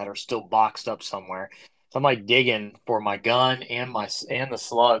have some that are still boxed up somewhere. So I'm like digging for my gun and the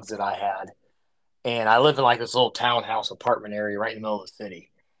slugs that I had. And I live in like this little townhouse apartment area right in the middle of the city.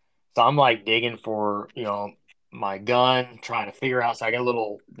 So I'm like digging for, my gun, trying to figure out. So I got a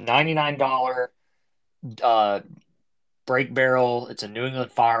little $99 break barrel. It's a New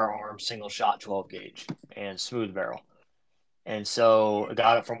England Firearms single shot 12 gauge and smooth barrel. And so I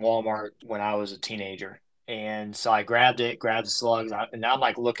got it from Walmart when I was a teenager. And so I grabbed the slugs, and now I'm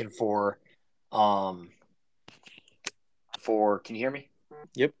like looking for can you hear me?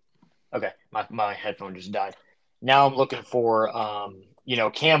 Yep. Okay. My headphone just died. Now I'm looking for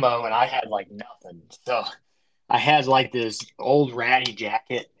camo, and I had like nothing. So I had like this old ratty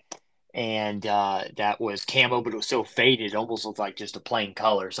jacket, and that was camo, but it was so faded, it almost looked like just a plain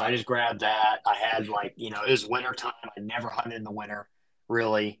color. So I just grabbed that. I had like, it was winter time. I never hunted in the winter,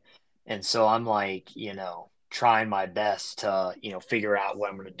 really. And so I'm like, trying my best to, figure out what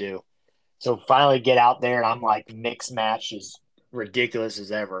I'm going to do. So finally get out there, and I'm like mixed match as ridiculous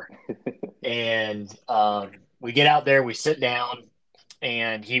as ever. And we get out there, we sit down,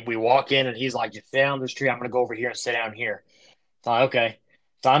 and we walk in, and he's like, just sit down this tree. I'm going to go over here and sit down here. So okay.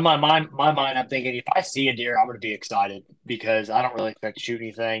 So in my mind, I'm thinking if I see a deer, I'm going to be excited because I don't really expect to shoot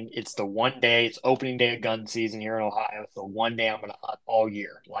anything. It's the one day, it's opening day of gun season here in Ohio. So one day I'm going to hunt all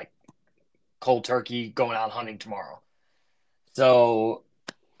year, like cold turkey, going out hunting tomorrow. So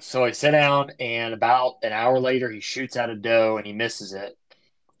I sit down, and about an hour later, he shoots at a doe and he misses it.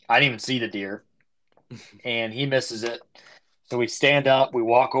 I didn't even see the deer, and he misses it. So we stand up, we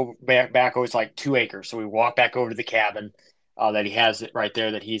walk over back over. It's like 2 acres. So we walk back over to the cabin that he has it right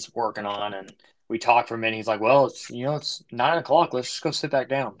there that he's working on, and we talk for a minute. He's like, "Well, it's 9 o'clock. Let's just go sit back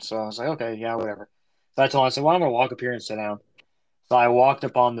down." So I was like, "Okay, yeah, whatever." So I told him, I said, "Well, I'm gonna walk up here and sit down." So I walked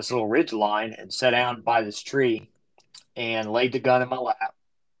up on this little ridge line and sat down by this tree and laid the gun in my lap,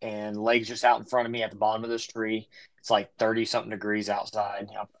 and legs just out in front of me at the bottom of this tree. It's like 30 something degrees outside.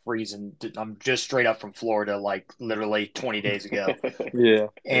 I'm freezing. I'm just straight up from Florida, like literally 20 days ago. Yeah.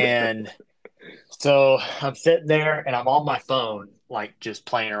 And so I'm sitting there, and I'm on my phone, like just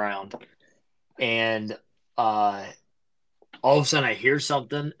playing around. And all of a sudden I hear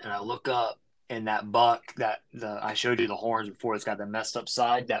something, and I look up, and that buck I showed you the horns before, it's got the messed up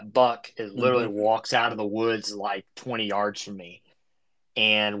side. That buck is literally walks out of the woods like 20 yards from me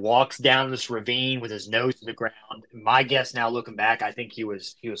and walks down this ravine with his nose to the ground. My guess now, looking back, I think he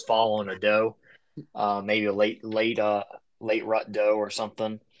was following a doe, maybe a late rut doe or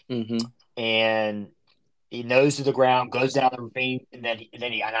something. And he nose to the ground, goes down the ravine, and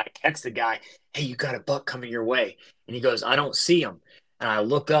I text the guy, "Hey, you got a buck coming your way?" And he goes, "I don't see him." and I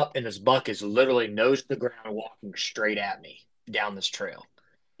look up, and this buck is literally nose to the ground, walking straight at me down this trail.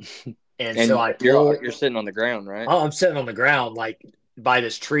 And so And I pull. you're sitting on the ground, right? Oh, I'm sitting on the ground, like by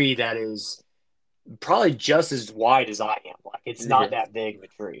this tree that is probably just as wide as I am. Like it's not Yeah. that big of a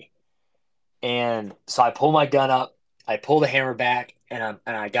tree. And so I pull my gun up, I pull the hammer back, and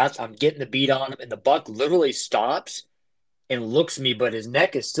I'm getting the beat on him, and the buck literally stops and looks at me, but his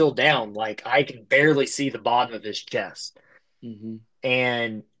neck is still down. Like I can barely see the bottom of his chest. Mm-hmm.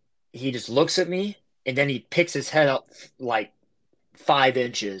 And he just looks at me, and then he picks his head up like 5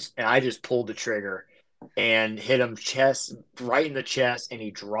 inches, and I just pulled the trigger and hit him chest right in the chest, and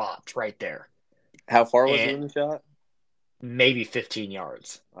he dropped right there. How far was he And in the shot? maybe 15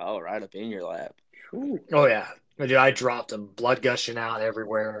 yards. Oh, right up in your lap. Oh yeah. Dude, I dropped him, blood gushing out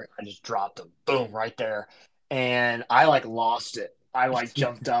everywhere. I just dropped him. Boom, right there. And I like lost it. I like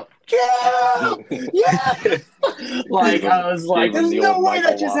jumped up. Yeah! Yeah! Like I was like, there's no way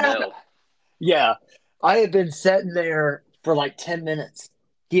that just happened. Yeah. I had been sitting there for like 10 minutes.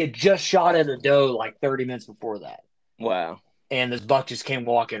 He had just shot at a doe like 30 minutes before that. Wow. And this buck just came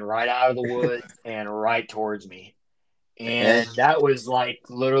walking right out of the woods and right towards me. Yeah. And that was like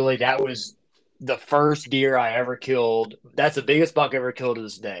literally that was the first deer I ever killed. That's the biggest buck I ever killed to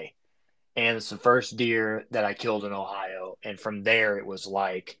this day. And it's the first deer that I killed in Ohio. And from there it was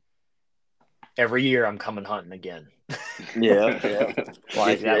like every year I'm coming hunting again. Yeah, yeah.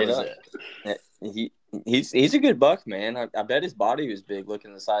 Like that was it. He's a good buck, man. I bet his body was big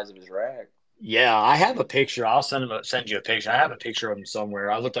looking the size of his rack. Yeah, I have a picture. I'll send you a picture. I have a picture of him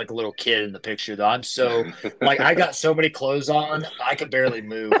somewhere. I looked like a little kid in the picture, though. I'm so like I got so many clothes on, I could barely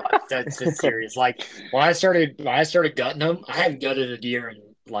move. That's serious. Like when I started gutting them, I hadn't gutted a deer in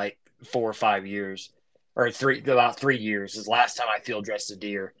like 4 or 5 years, or about 3 years. Is the last time I field dressed a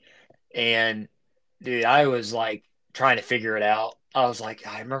deer, and dude, I was like trying to figure it out. I was like,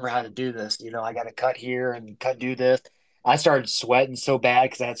 I remember how to do this. I got to cut here and do this. I started sweating so bad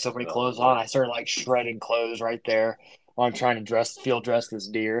because I had so many clothes on. I started like shredding clothes right there while I'm trying to field dress this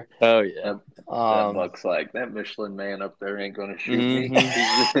deer. Oh yeah. That buck's like, that Michelin man up there ain't gonna shoot me.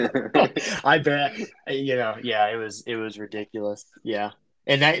 I bet. Yeah, it was ridiculous. Yeah.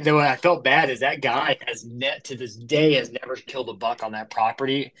 And what I felt bad is that guy to this day has never killed a buck on that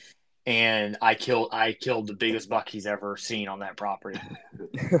property. And I killed the biggest buck he's ever seen on that property.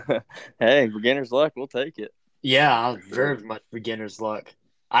 Hey, beginner's luck, we'll take it. Yeah, very much beginner's luck.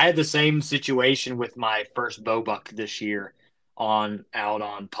 I had the same situation with my first bow buck this year out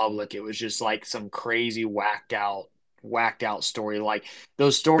on public. It was just like some crazy whacked out story. Like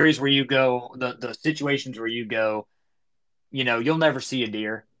those stories where you go, the situations where you go, you'll never see a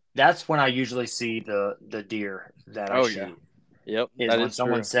deer. That's when I usually see the deer that I shoot. Yep. Is when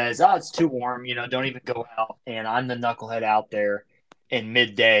someone says, "Oh, it's too warm," don't even go out. And I'm the knucklehead out there in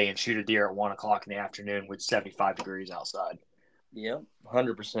midday and shoot a deer at 1 o'clock in the afternoon with 75 degrees outside. Yep,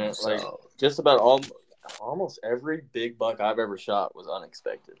 100%. So, like just about almost every big buck I've ever shot was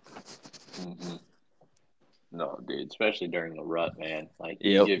unexpected. Mm-hmm. No, dude, especially during the rut, man. Like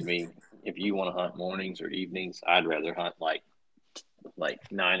Yep. you give me, if you want to hunt mornings or evenings, I'd rather hunt like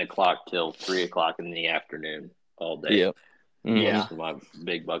 9 o'clock till 3 o'clock in the afternoon all day. Yep. Mm-hmm. Yeah. Most of my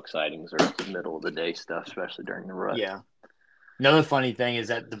big buck sightings are the middle of the day stuff, especially during the rut. Yeah. Another funny thing is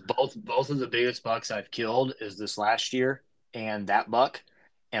that both of the biggest bucks I've killed is this last year and that buck,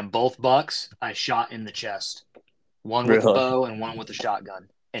 and both bucks I shot in the chest, one with a bow and one with a shotgun,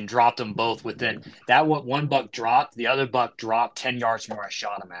 and dropped them both within that. What one buck dropped, the other buck dropped 10 yards from where I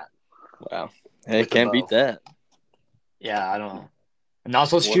shot him at. Wow, hey, can't beat that. Yeah, I don't know. I'm not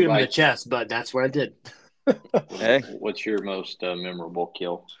supposed to shoot him in the chest, but that's what I did. Hey, what's your most memorable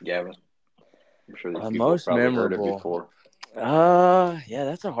kill, Gavin? I'm sure these people most probably memorable. heard it before. Yeah,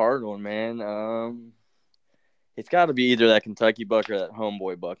 that's a hard one, man. It's got to be either that Kentucky buck or that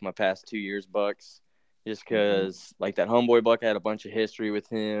homeboy buck. My past 2 years bucks, just because like that homeboy buck, I had a bunch of history with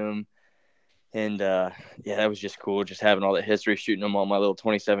him, and yeah, that was just cool, just having all that history, shooting them on my little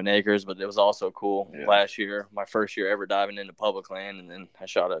 27 acres. But it was also cool last year, my first year ever diving into public land, and then I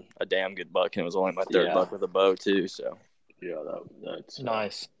shot a damn good buck, and it was only my third buck with a bow too. So yeah, that's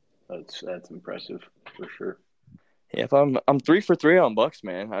nice. That's impressive for sure. Yeah, if I'm 3 for 3 on bucks,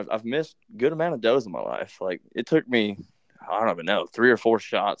 man. I've missed a good amount of does in my life. Like it took me, I don't even know, 3 or 4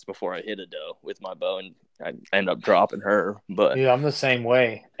 shots before I hit a doe with my bow, and I ended up dropping her. But yeah, I'm the same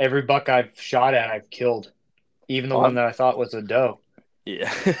way. Every buck I've shot at, I've killed, even the one that I thought was a doe.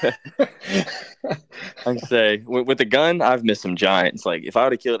 Yeah, I say with the gun, I've missed some giants. Like if I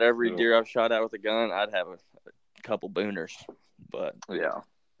would have killed every deer I've shot at with a gun, I'd have a couple booners. But yeah,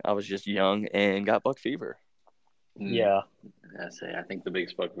 I was just young and got buck fever. Yeah. I think the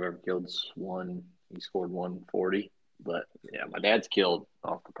biggest buck I've ever killed's one. He scored 140. But yeah, my dad's killed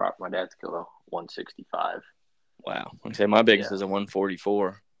off the prop. My dad's killed a 165. Wow. Like I say, my biggest Yeah. is a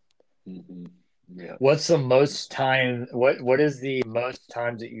 144. Mm-hmm. Yeah. What's the most time? What is the most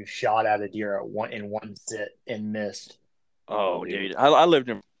times that you've shot at a deer at one sit and missed? Oh, dude. I lived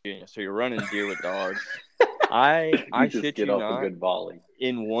in Virginia, so you're running deer with dogs. I just shit get you off not. a good volley.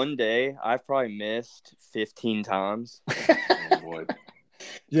 In one day, I've probably missed 15 times. Oh, boy.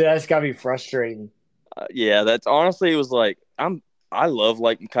 Yeah, that's gotta be frustrating. Yeah, that's honestly, it was like, I love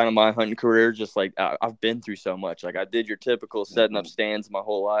like kind of my hunting career. Just like I've been through so much. Like I did your typical setting up stands my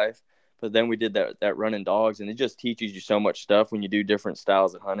whole life, but then we did that running dogs, and it just teaches you so much stuff when you do different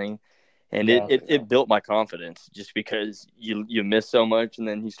styles of hunting. And Yeah. it built my confidence just because you miss so much, and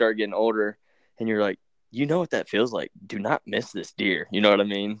then you start getting older, and you're like, you know what that feels like. Do not miss this deer. You know what I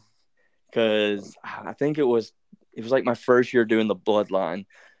mean? Because I think it was like my first year doing the bloodline.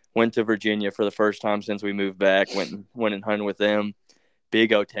 Went to Virginia for the first time since we moved back. Went and hunted with them.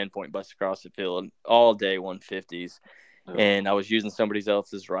 Big O 10-point bust across the field all day 150s. And I was using somebody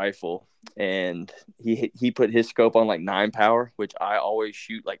else's rifle, and he put his scope on like 9 power, which I always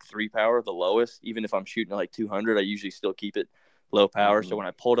shoot like 3 power, the lowest. Even if I'm shooting like 200, I usually still keep it low power. So when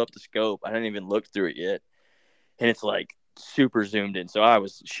I pulled up the scope, I didn't even look through it yet, and it's like super zoomed in. So I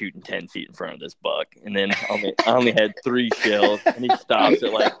was shooting 10 feet in front of this buck, and then I only had 3 shells, and he stops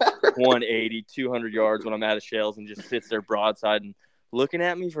at like 180, 200 yards when I'm out of shells, and just sits there broadside and looking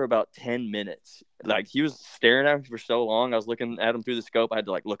at me for about 10 minutes. Like he was staring at me for so long. I was looking at him through the scope. I had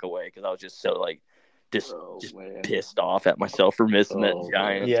to like look away because I was just so like just pissed off at myself for missing that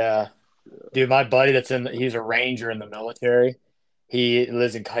giant. Yeah. Dude, my buddy he's a ranger in the military. He's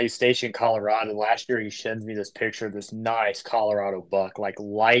stationed in Colorado. Last year he sends me this picture of this nice Colorado buck, like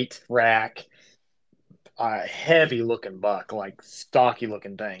light rack, heavy looking buck, like stocky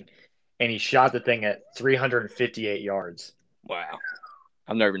looking thing. And he shot the thing at 358 yards. Wow.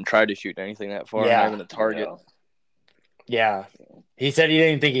 I've never even tried to shoot anything that far. Yeah. Not even a target. Yeah. He said he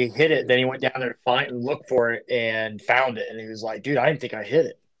didn't think he hit it. Then he went down there to look for it and found it. And he was like, dude, I didn't think I hit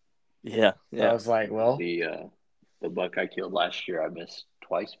it. Yeah. So I was like, well. The buck I killed last year, I missed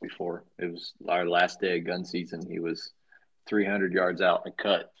twice before. It was our last day of gun season. He was 300 yards out in a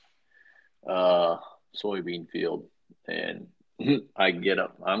cut soybean field. And I get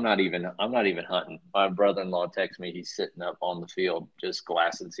up. I'm not even hunting. My brother-in-law texts me. He's sitting up on the field, just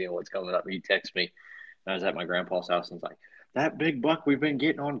glassing, seeing what's coming up. He texts me. And I was at my grandpa's house, and he's like, "That big buck we've been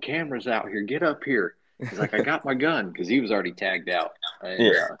getting on cameras out here. Get up here." He's like, "I got my gun," because he was already tagged out.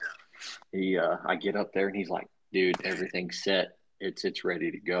 And I get up there, and he's like, "Dude, everything's set. It's ready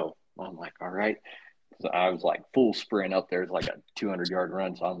to go." I'm like, "All right." So I was like full sprint up there. It's like a 200-yard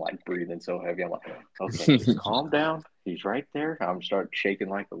run. So I'm like breathing so heavy. I'm like, okay, just calm down. He's right there. I'm start shaking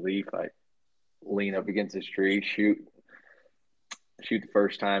like a leaf. I lean up against this tree, shoot the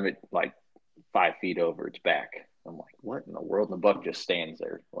first time at like 5 feet over its back. I'm like, what in the world? And the buck just stands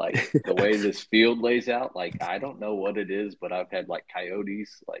there. Like the way this field lays out, like I don't know what it is, but I've had like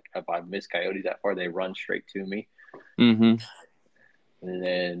coyotes. Like if I've missed coyotes that far, they run straight to me. Mm-hmm. And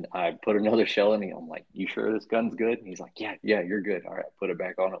then I put another shell in. I'm like, "You sure this gun's good?" And he's like, "Yeah, you're good." All right, put it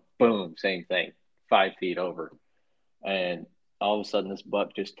back on. Boom, same thing, 5 feet over, and all of a sudden this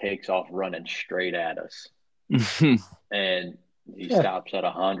buck just takes off running straight at us, and he stops at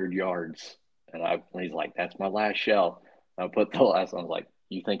 100 yards. And he's like, "That's my last shell." I put the last one. I was like,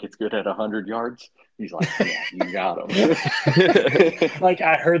 "You think it's good at 100 yards?" He's like, "Yeah, you got him." Like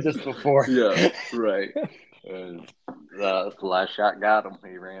I heard this before. Yeah, right. And the last shot got him.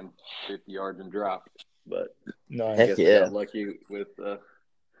 He ran 50 yards and dropped. But I guess I got lucky with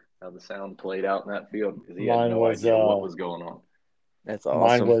how the sound played out in that field because he had no idea what was going on. That's awesome.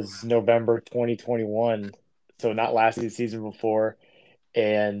 Mine was November 2021, so not last season before,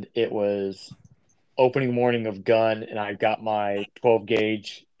 and it was opening morning of gun, and I got my 12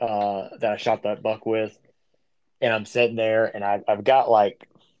 gauge that I shot that buck with, and I'm sitting there, and I've got like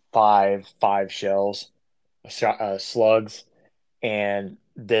five shells, slugs, and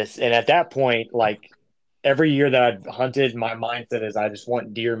at that point, like every year that I've hunted, my mindset is I just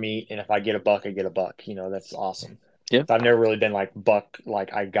want deer meat, and if I get a buck, I get a buck. You know, that's awesome. Yeah. So I've never really been like buck,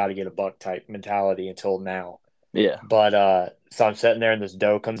 like I got to get a buck type mentality until now. Yeah. But so I'm sitting there, and this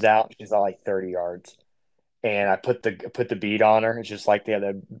doe comes out. She's at like 30 yards, and I put the bead on her. It's just like they have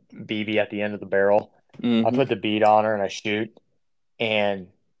the BB at the end of the barrel. Mm-hmm. I put the bead on her, and I shoot, and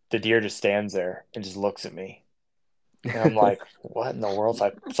the deer just stands there and just looks at me. And I'm like, what in the world?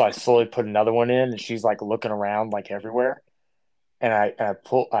 So I slowly put another one in, and she's like looking around like everywhere. And I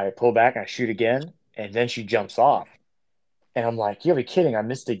pull back and I shoot again, and then she jumps off. And I'm like, you gotta be kidding, I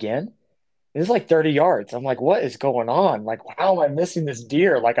missed again? It was like 30 yards. I'm like, what is going on? Like, how am I missing this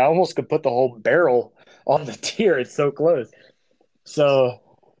deer? Like, I almost could put the whole barrel on the deer. It's so close. So,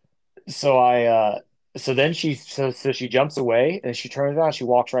 so I, so then so she jumps away and she turns around, she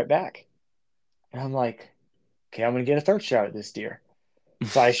walks right back. And I'm like, okay, I'm gonna get a third shot at this deer.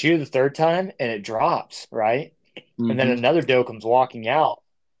 So I shoot the third time and it drops, right? And then Mm-hmm. another doe comes walking out.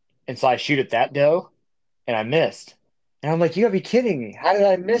 And so I shoot at that doe and I missed. And I'm like, you gotta be kidding me. How did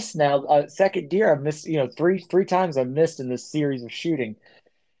I miss now? Second deer, I've missed, three times I've missed in this series of shooting.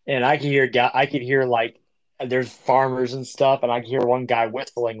 And I could hear like there's farmers and stuff, and I could hear one guy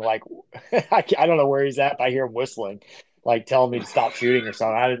whistling like I don't know where he's at, but I hear him whistling, like telling me to stop shooting or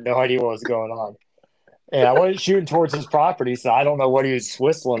something. I had no idea what was going on. And I wasn't shooting towards his property, so I don't know what he was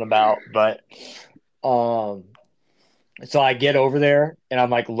whistling about. But um so I get over there and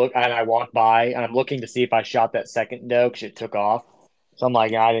I'm like, look, and I walk by and I'm looking to see if I shot that second doe because it took off. So I'm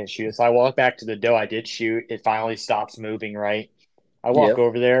like, I didn't shoot. So I walk back to the doe I did shoot. It finally stops moving, right? I walk Yep.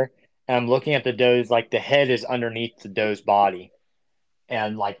 over there and I'm looking at the doe's, like the head is underneath the doe's body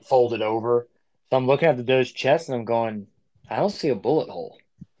and like folded over. So I'm looking at the doe's chest and I'm going, I don't see a bullet hole.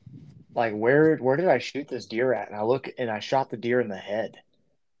 Like where did I shoot this deer at? And I look and I shot the deer in the head.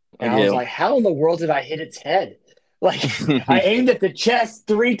 And I was Yeah. like, how in the world did I hit its head? Like, I aimed at the chest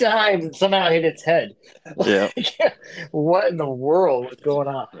three times and somehow hit its head. Yeah. Like, what in the world was going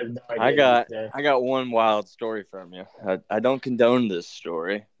on? I have no I idea to this got day. I got one wild story from you. I don't condone this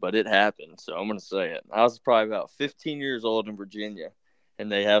story, but it happened, so I'm gonna say it. I was probably about 15 years old in Virginia,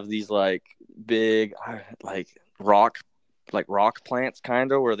 and they have these like big like rock plants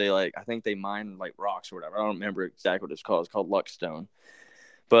kind of where they like I think they mine like rocks or whatever. I don't remember exactly what it's called. It's called luckstone.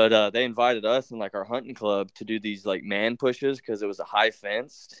 But they invited us and like our hunting club to do these like man pushes because it was a high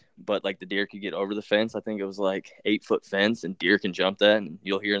fence, but like the deer could get over the fence. I think it was like 8 foot fence, and deer can jump that. And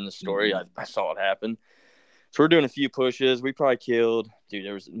you'll hear in the story, I saw it happen. So we're doing a few pushes. We probably killed, dude.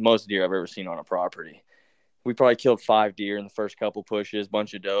 There was most deer I've ever seen on a property. We probably killed 5 deer in the first couple pushes,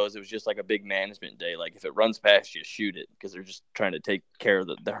 bunch of does. It was just like a big management day. Like if it runs past you, shoot it because they're just trying to take care of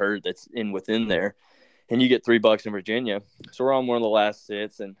the herd that's within there, and you get $3 in Virginia. So we're on one of the last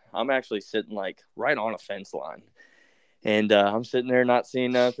sits, and I'm actually sitting like right on a fence line. And I'm sitting there not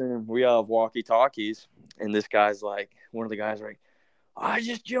seeing nothing. And we all have walkie talkies. And this guy's like, one of the guys like, I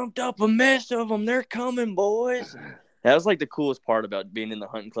just jumped up a mess of them. They're coming, boys. And that was like the coolest part about being in the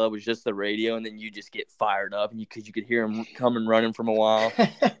hunting club was just the radio. And then you just get fired up because you could hear them coming running from a while.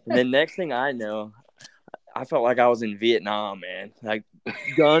 And then next thing I know, I felt like I was in Vietnam, man. Like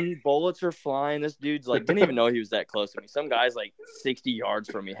gun bullets are flying. This dude's like didn't even know he was that close to me. Some guy's like 60 yards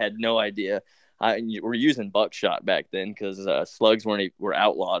from me, had no idea. We're using buckshot back then because slugs were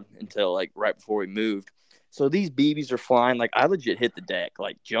outlawed until like right before we moved. So these BBs are flying. Like I legit hit the deck,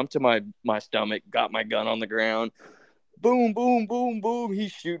 like jumped to my stomach, got my gun on the ground. Boom, boom, boom, boom.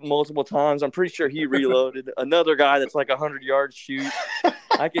 He's shooting multiple times. I'm pretty sure he reloaded. Another guy that's like 100 yards shoot.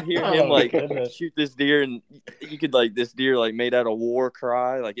 I could hear him like shoot this deer, and you could like this deer like made out a war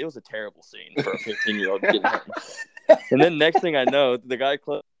cry. Like it was a terrible scene for a 15-year-old getting hit. And then next thing I know, the guy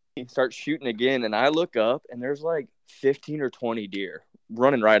starts shooting again, and I look up, and there's like 15 or 20 deer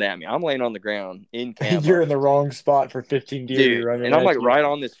running right at me. I'm laying on the ground in camo. You're in the wrong spot for 15 deer Dude, running and I'm like at you. right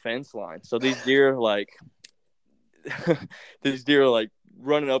on this fence line. So these deer like these deer are like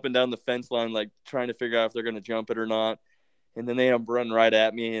running up and down the fence line, like trying to figure out if they're going to jump it or not. And then they end up running right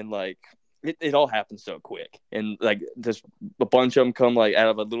at me, and like it all happens so quick. And like just a bunch of them come like out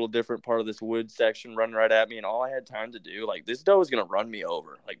of a little different part of this wood section, running right at me. And all I had time to do, like this doe was going to run me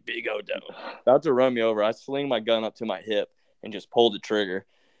over, like big O doe, about to run me over. I sling my gun up to my hip and just pull the trigger.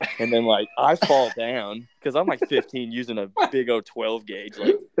 And then like I fall down because I'm like 15 using a big O 12 gauge.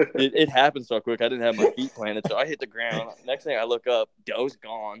 Like it happened so quick. I didn't have my feet planted, so I hit the ground. Next thing I look up, doe's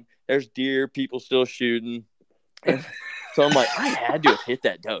gone. There's deer, people still shooting. And so I'm like, I had to have hit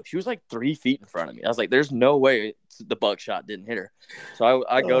that doe. She was like 3 feet in front of me. I was like, there's no way the buckshot didn't hit her. So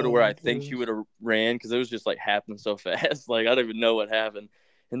I go to where I think she would have ran because it was just like happening so fast. Like I don't even know what happened.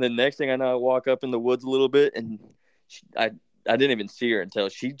 And then next thing I know, I walk up in the woods a little bit, and I didn't even see her until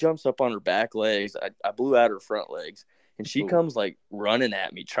she jumps up on her back legs. I blew out her front legs, and she comes like running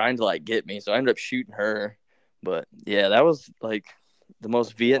at me, trying to like get me. So I ended up shooting her. But yeah, that was like the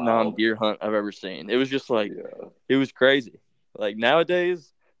most Vietnam deer hunt I've ever seen. It was just like, it was crazy. Like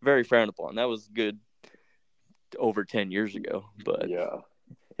nowadays, very frowned upon. That was good over 10 years ago, but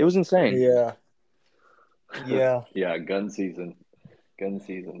it was insane. Yeah. Gun season. Gun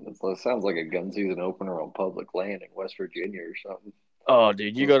season. It sounds like a gun season opener on public land in West Virginia or something. Oh,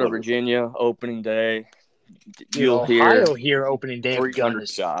 dude, you go to Virginia opening day, Dude, you'll hear Ohio here opening day of gun 300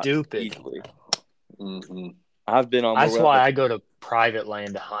 is shots stupid. easily. Mm-hmm. I've been on. That's why I go to private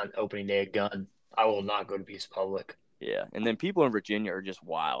land to hunt opening day of gun. I will not go to piece of public. Yeah, and then people in Virginia are just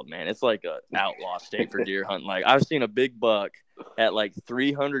wild, man. It's like a outlaw state for deer hunting. Like I've seen a big buck at like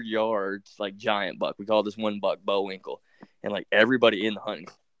 300 yards, like giant buck. We call this one buck Bowinkle, and like everybody in the hunting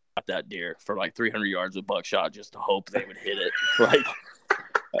got that deer for like 300 yards with buckshot just to hope they would hit it. Like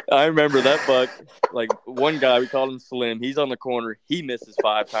I remember that buck. Like one guy, we called him Slim. He's on the corner. He misses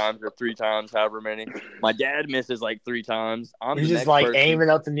 5 times or 3 times, however many. My dad misses like 3 times. I'm You're the just next like person. aiming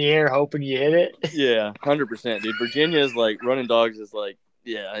up in the air, hoping you hit it. Yeah, 100%, dude. Virginia is like running dogs is like,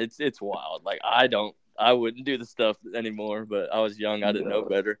 yeah, it's wild. Like I wouldn't do the stuff anymore, but I was young, I didn't know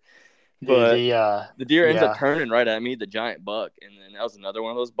better. But the deer ends up turning right at me, the giant buck, and then that was another one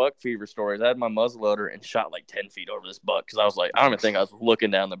of those buck fever stories. I had my muzzleloader and shot like 10 feet over this buck because I was like, I don't even think I was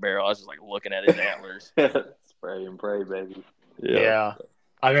looking down the barrel. I was just like looking at his antlers. Spray and pray, baby. Yeah.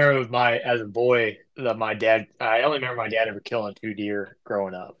 I remember as a boy, I only remember my dad ever killing 2 deer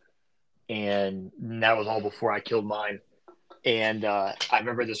growing up. And that was all before I killed mine. And I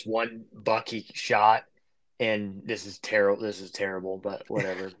remember this one buck he shot, and this is terrible, but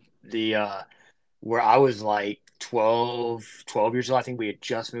whatever. Where I was like 12 years old, I think we had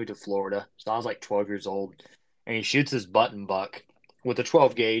just moved to Florida. So I was like 12 years old. And he shoots this button buck with a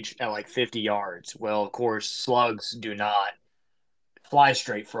 12 gauge at like 50 yards. Well, of course, slugs do not fly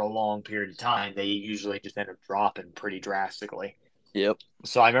straight for a long period of time. They usually just end up dropping pretty drastically. Yep.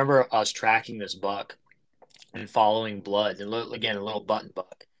 So I remember us tracking this buck and following blood, and again, a little button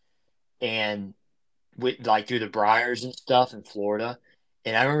buck, and with like through the briars and stuff in Florida.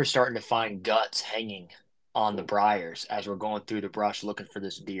 And I remember starting to find guts hanging on the briars as we're going through the brush looking for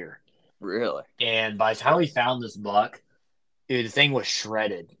this deer. Really? And by the time we found this buck, the thing was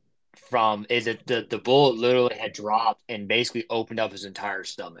shredded. The bullet literally had dropped and basically opened up his entire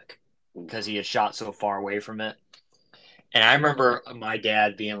stomach because he had shot so far away from it. And I remember my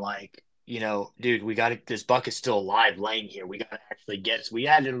dad being like, dude, this buck is still alive laying here. We got to actually get it. So we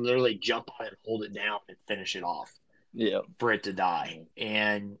had to literally jump on it, hold it down, and finish it off. Yeah. For it to die.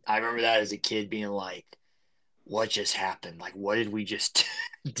 And I remember that as a kid being like, what just happened? Like, what did we just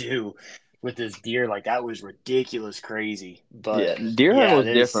do with this deer? Like, that was ridiculous crazy. But yeah, deer hunting was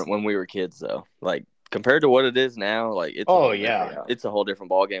different when we were kids, though. Like, compared to what it is now, like it's a whole different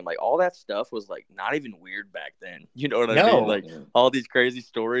ball game. Like all that stuff was like not even weird back then. You know what I mean? Like all these crazy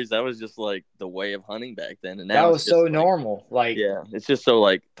stories, that was just like the way of hunting back then. And now that was so normal. Like it's just so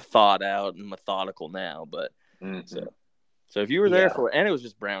like thought out and methodical now. But so if you were there and it was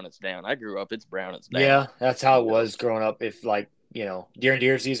just brown, it's down. I grew up, it's brown, it's down. Yeah, that's how it was growing up. If like during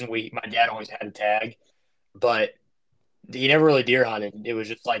deer season, my dad always had a tag, but you never really deer hunted. It was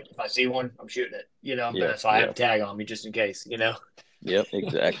just like if I see one, I'm shooting it. So I have a tag on me just in case. Yep,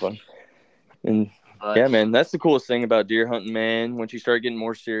 exactly. And yeah, man, that's the coolest thing about deer hunting, man. Once you start getting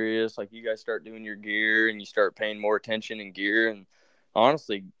more serious, like you guys start doing your gear and you start paying more attention in gear, and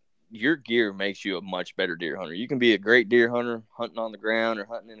honestly, your gear makes you a much better deer hunter. You can be a great deer hunter hunting on the ground or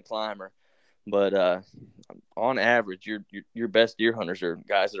hunting in a climber, but on average, your best deer hunters are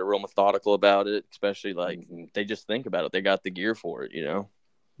guys that are real methodical about it, especially like they just think about it. They got the gear for it,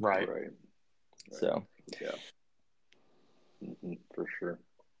 Right. So, yeah, for sure.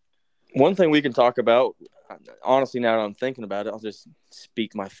 One thing we can talk about, honestly, now that I'm thinking about it, I'll just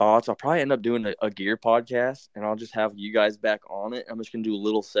speak my thoughts. I'll probably end up doing a gear podcast, and I'll just have you guys back on it. I'm just going to do a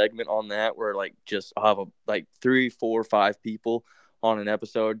little segment on that where, like, I'll have 3, 4, 5 people on an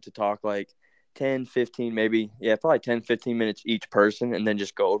episode to talk, like, 10, 15, maybe, probably 10, 15 minutes each person, and then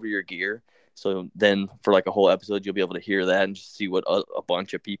just go over your gear. So then for, like, a whole episode, you'll be able to hear that and just see what a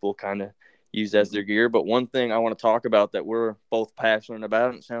bunch of people kind of use as their gear. But one thing I want to talk about that we're both passionate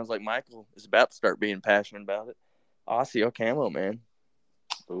about, and it sounds like Michael is about to start being passionate about it, Osseo camo, man.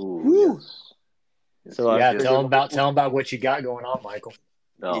 Ooh, yes. So tell them about what you got going on, Michael.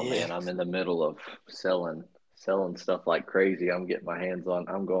 Oh man, I'm in the middle of selling stuff like crazy. I'm getting my hands on.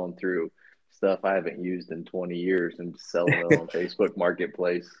 I'm going through stuff I haven't used in 20 years and selling it on Facebook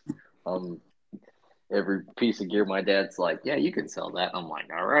Marketplace. Every piece of gear, my dad's like, yeah, you can sell that. I'm like,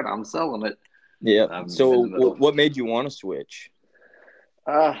 all right, I'm selling it. Yeah. So what made you want to switch?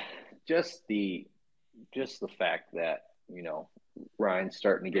 Just the fact that, Ryan's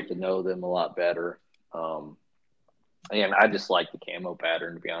starting to get to know them a lot better. And I just like the camo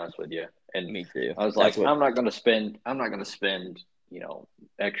pattern, to be honest with you. And me too. I was like, I'm not going to spend,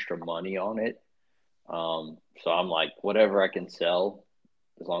 extra money on it. So I'm like, whatever I can sell,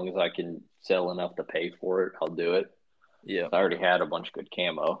 as long as I can sell enough to pay for it, I'll do it. Yeah. I already had a bunch of good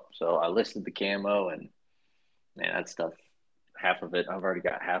camo, so I listed the camo, and man, that stuff, half of it, I've already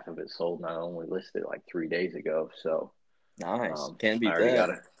got half of it sold. And I only listed it like 3 days ago, so Nice. Can't I beat already that.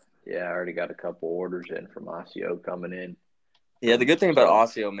 I already got a couple orders in from Osseo coming in. Yeah, the good thing about So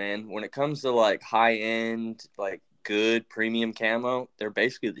Osseo, man, when it comes to like high end, like good premium camo, they're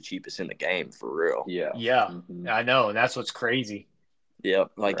basically the cheapest in the game for real. yeah, Yeah, I know. That's what's crazy. Yeah,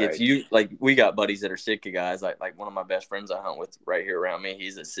 like if right, you like, we got buddies that are Sitka guys. Like one of my best friends I hunt with right here around me,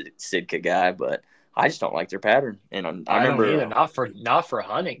 he's a Sitka guy, but I just don't like their pattern. And I I don't either. remember, Not for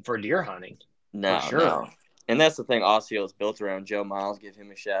hunting, for deer hunting, for sure. no, and that's the thing. Osseo is built around Joe Miles. Give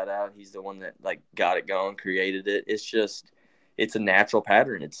him a shout out. He's the one that like got it going, created it. It's just, it's a natural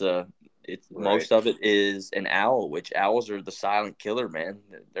pattern. It's right, most of it is an owl, which owls are the silent killer, man.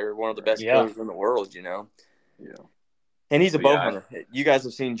 They're one of the best Yeah. killers in the world, you know. yeah, And he's a but bow yeah, hunter. You guys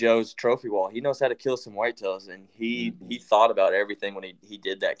have seen Joe's trophy wall. He knows how to kill some whitetails, and he mm-hmm. thought about everything when he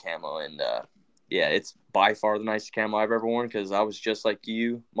did that camo. And yeah, it's by far the nicest camo I've ever worn because I was just like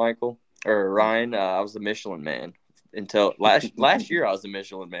you, Michael or Ryan. I was the Michelin man until last year. I was the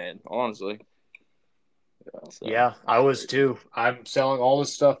Michelin man, honestly. So Yeah, I was too. I'm selling all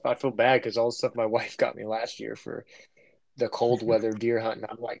this stuff. I feel bad because all the stuff my wife got me last year for the cold weather deer hunting.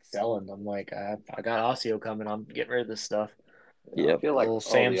 I'm like selling. I'm like, I got Osseo coming. I'm getting rid of this stuff. I yep, feel like Little all the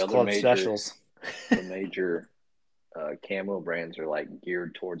Sam's other Club major specials. the major camo brands are like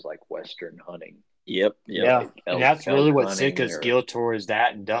geared towards like Western hunting, yep, Yeah, like and elk that's really what hunting Sitka's or geared towards,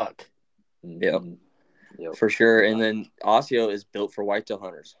 that and duck. yep. mm-hmm, yep, For sure. And then Osseo is built for whitetail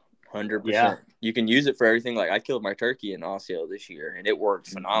hunters. Yeah, 100%. You can use it for everything. Like I killed my turkey in Osseo this year and it worked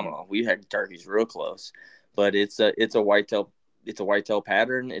phenomenal. We had turkeys real close. But it's a whitetail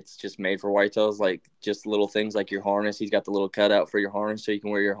pattern. It's just made for whitetails, like just little things like your harness. He's got the little cutout for your harness so you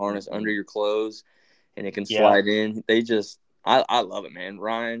can wear your harness under your clothes and it can yeah. slide in. I love it, man.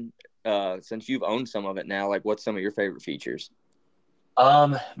 Ryan, since you've owned some of it now, like what's some of your favorite features?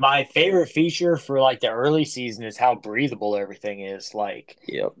 My favorite feature for like the early season is how breathable everything is. Like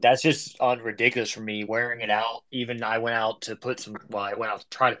Yep. that's just ridiculous for me wearing it out. Even I went out to I went out to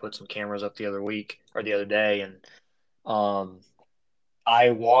try to put some cameras up the other week or the other day, and um, I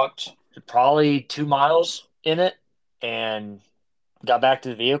walked probably 2 miles in it and got back to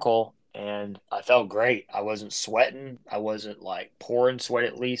the vehicle and I felt great. I wasn't sweating. I wasn't like pouring sweat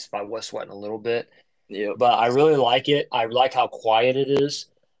at least. I was sweating a little bit, Yep. but I really like it. I like how quiet it is.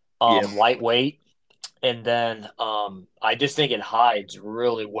 Yep. Lightweight. And then I just think it hides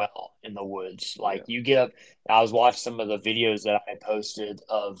really well in the woods. yeah, Like you get up, I was watching some of the videos that I posted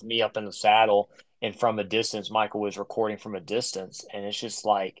of me up in the saddle, and from a distance, Michael was recording from a distance, and it's just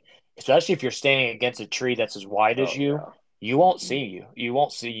like, especially if you're standing against a tree that's as wide as oh you, yeah, you won't mm-hmm. see you. You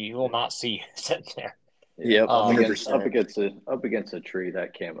won't see you. You will not see you sitting there. Yeah, Yep. Um, 100%. up against a tree,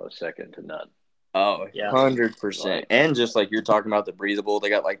 that camo second to none. Oh, yeah. 100%. Like, And just like you're talking about the breathable, they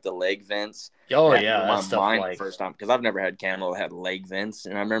got like the leg vents. Oh That yeah, blew that my stuff mind the like first time because I've never had camo that had leg vents.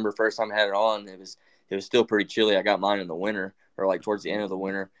 And I remember first time I had it on, it was still pretty chilly. I got mine in the winter or like towards the end of the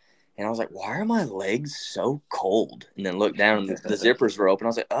winter. And I was like, why are my legs so cold? And then looked down and the zippers were open. I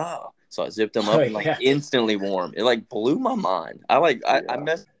was like, oh. So I zipped them oh up and like yeah. instantly warm. It like blew my mind. I yeah,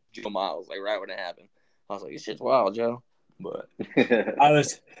 messaged Joe Miles like right when it happened. I was like, this shit's wild, Joe. But I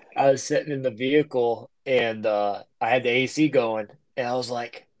was I was sitting in the vehicle and I had the AC going and I was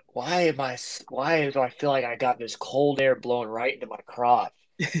like, why do I feel like I got this cold air blowing right into my crotch?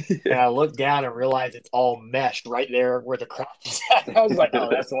 And I looked down and realized it's all meshed right there where the crotch is at. I was like, oh,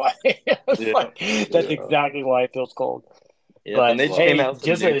 that's why. I was yeah. like, that's yeah. exactly why it feels cold. Yep. And But they just came Well, out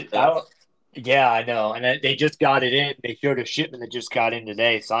with some new stuff. yeah, I know. And they just got it in. They showed a shipment that just got in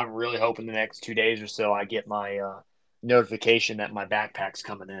today. So I'm really hoping the next 2 days or so I get my notification that my backpack's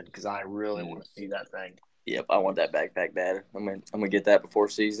coming in because I really want to see that thing. Yep, I want that backpack bad. I'm gonna get that before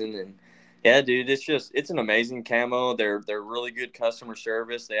season, and yeah, dude, it's an amazing camo. They're really good customer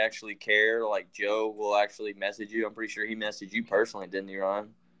service. They actually care. Like Joe will actually message you. I'm pretty sure he messaged you personally, didn't he, Ryan?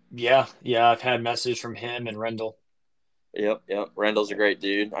 Yeah, yeah. I've had messages from him and Rendell. Yep. Randall's a great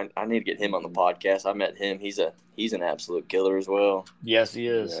dude. I need to get him on the podcast. I met him. He's an absolute killer as well. Yes, he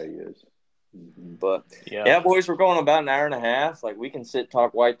yeah, is. he is. But Yeah. yeah, boys, we're going about an hour and a half. Like we can sit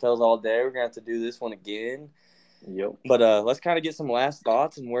talk whitetails all day. We're gonna have to do this one again. Yep. But let's kind of get some last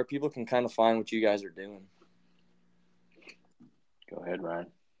thoughts and where people can kind of find what you guys are doing. Go ahead, Ryan.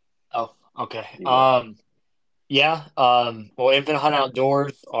 Oh, okay. Yeah. Yeah. Well, Infinite Hunt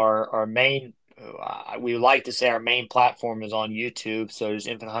Outdoors, our main, we like to say our main platform is on YouTube. So there's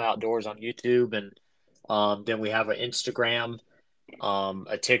Infinite Hunt Outdoors on YouTube, and then we have an Instagram,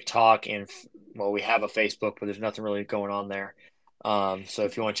 a TikTok, and well, we have a Facebook, but there's nothing really going on there. So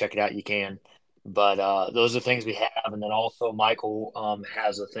if you want to check it out, you can. But those are things we have, and then also Michael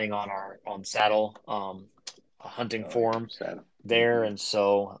has a thing on our on Saddle a hunting forum there, and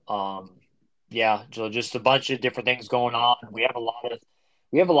so yeah, so just a bunch of different things going on. We have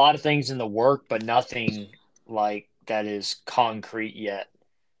a lot of things in the work, but nothing like that is concrete yet.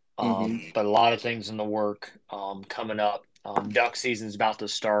 But a lot of things in the work coming up. Duck season is about to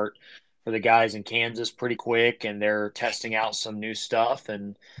start for the guys in Kansas pretty quick, and they're testing out some new stuff,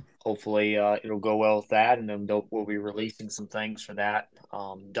 and hopefully it'll go well with that. And then we'll be releasing some things for that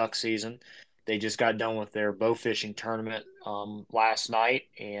duck season. They just got done with their bow fishing tournament last night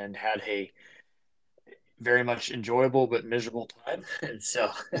and had a very much enjoyable but miserable time. And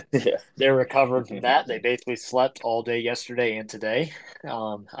so Yeah. they're recovering from that. They basically slept all day yesterday and today.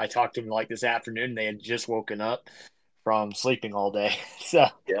 I talked to them like this afternoon. They had just woken up from sleeping all day. So,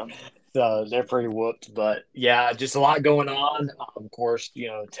 Yeah. so they're pretty whooped. But yeah, just a lot going on. Of course,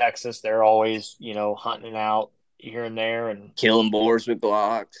 Texas, they're always, hunting out here and there and Killing boars with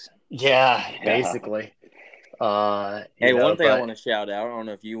Glocks. yeah, basically. Hey, one thing I want to shout out. I don't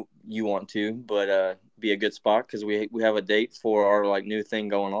know if you want to, but be a good spot because we have a date for our like new thing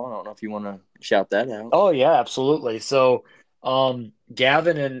going on. I don't know if you want to shout that out. Oh yeah, absolutely. So,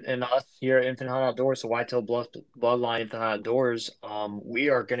 Gavin and us here at Infinite Hunt Outdoors, so Whitetail Bloodline Infinite Hunt Outdoors, we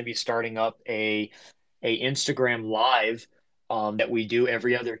are going to be starting up a Instagram live that we do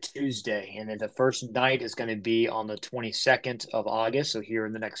every other Tuesday, and then the first night is going to be on the 22nd of August. So here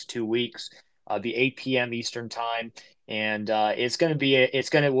in the next 2 weeks, be 8 p.m. Eastern time, and it's going to be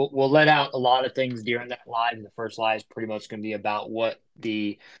we'll let out a lot of things during that live. And the first live is pretty much going to be about what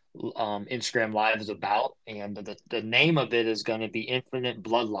the Instagram Live is about, and the name of it is going to be Infinite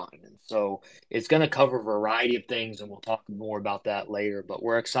Bloodline, and so it's going to cover a variety of things, and we'll talk more about that later. But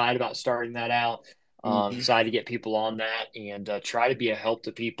we're excited about starting that out. Excited to get people on that and try to be a help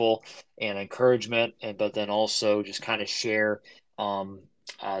to people and encouragement, but then also just kind of share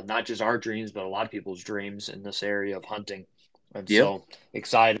not just our dreams, but a lot of people's dreams in this area of hunting. And so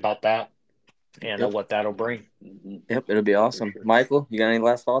excited about that and what that'll bring. Yep, it'll be awesome. Sure. Michael, you got any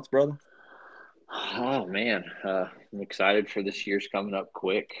last thoughts, brother? Oh man, I'm excited for this year's coming up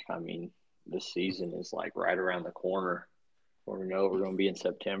quick. I mean, this season is like right around the corner. Before we know we're going to be in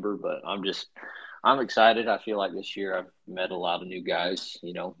September, but I'm excited. I feel like this year I've met a lot of new guys.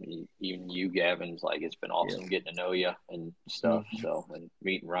 Even you, Gavin's like it's been awesome getting to know you and stuff. So and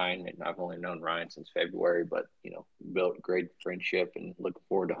meeting Ryan, and I've only known Ryan since February, but built a great friendship and looking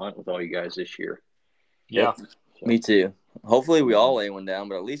forward to hunting with all you guys this year. Yeah, so. Me too. Hopefully we all lay one down,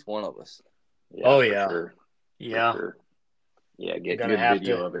 but at least one of us. Yeah, sure. Yeah, for sure. Yeah, get good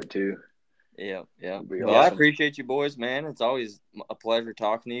video of it too. Yeah. Well, awesome. I appreciate you boys, man. It's always a pleasure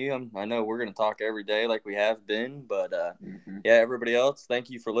talking to you. I know we're going to talk every day like we have been, but yeah, everybody else, thank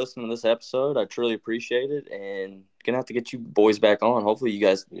you for listening to this episode. I truly appreciate it, and going to have to get you boys back on. Hopefully you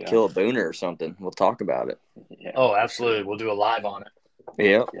guys kill a booner or something. We'll talk about it. Yeah, oh, absolutely. We'll do a live on it.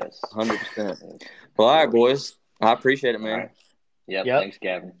 Yep. Yes. 100%. Well, all right, boys. I appreciate it, man. All right. Yep. Thanks,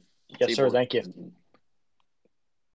 Gavin. Yes, sir. Thank you.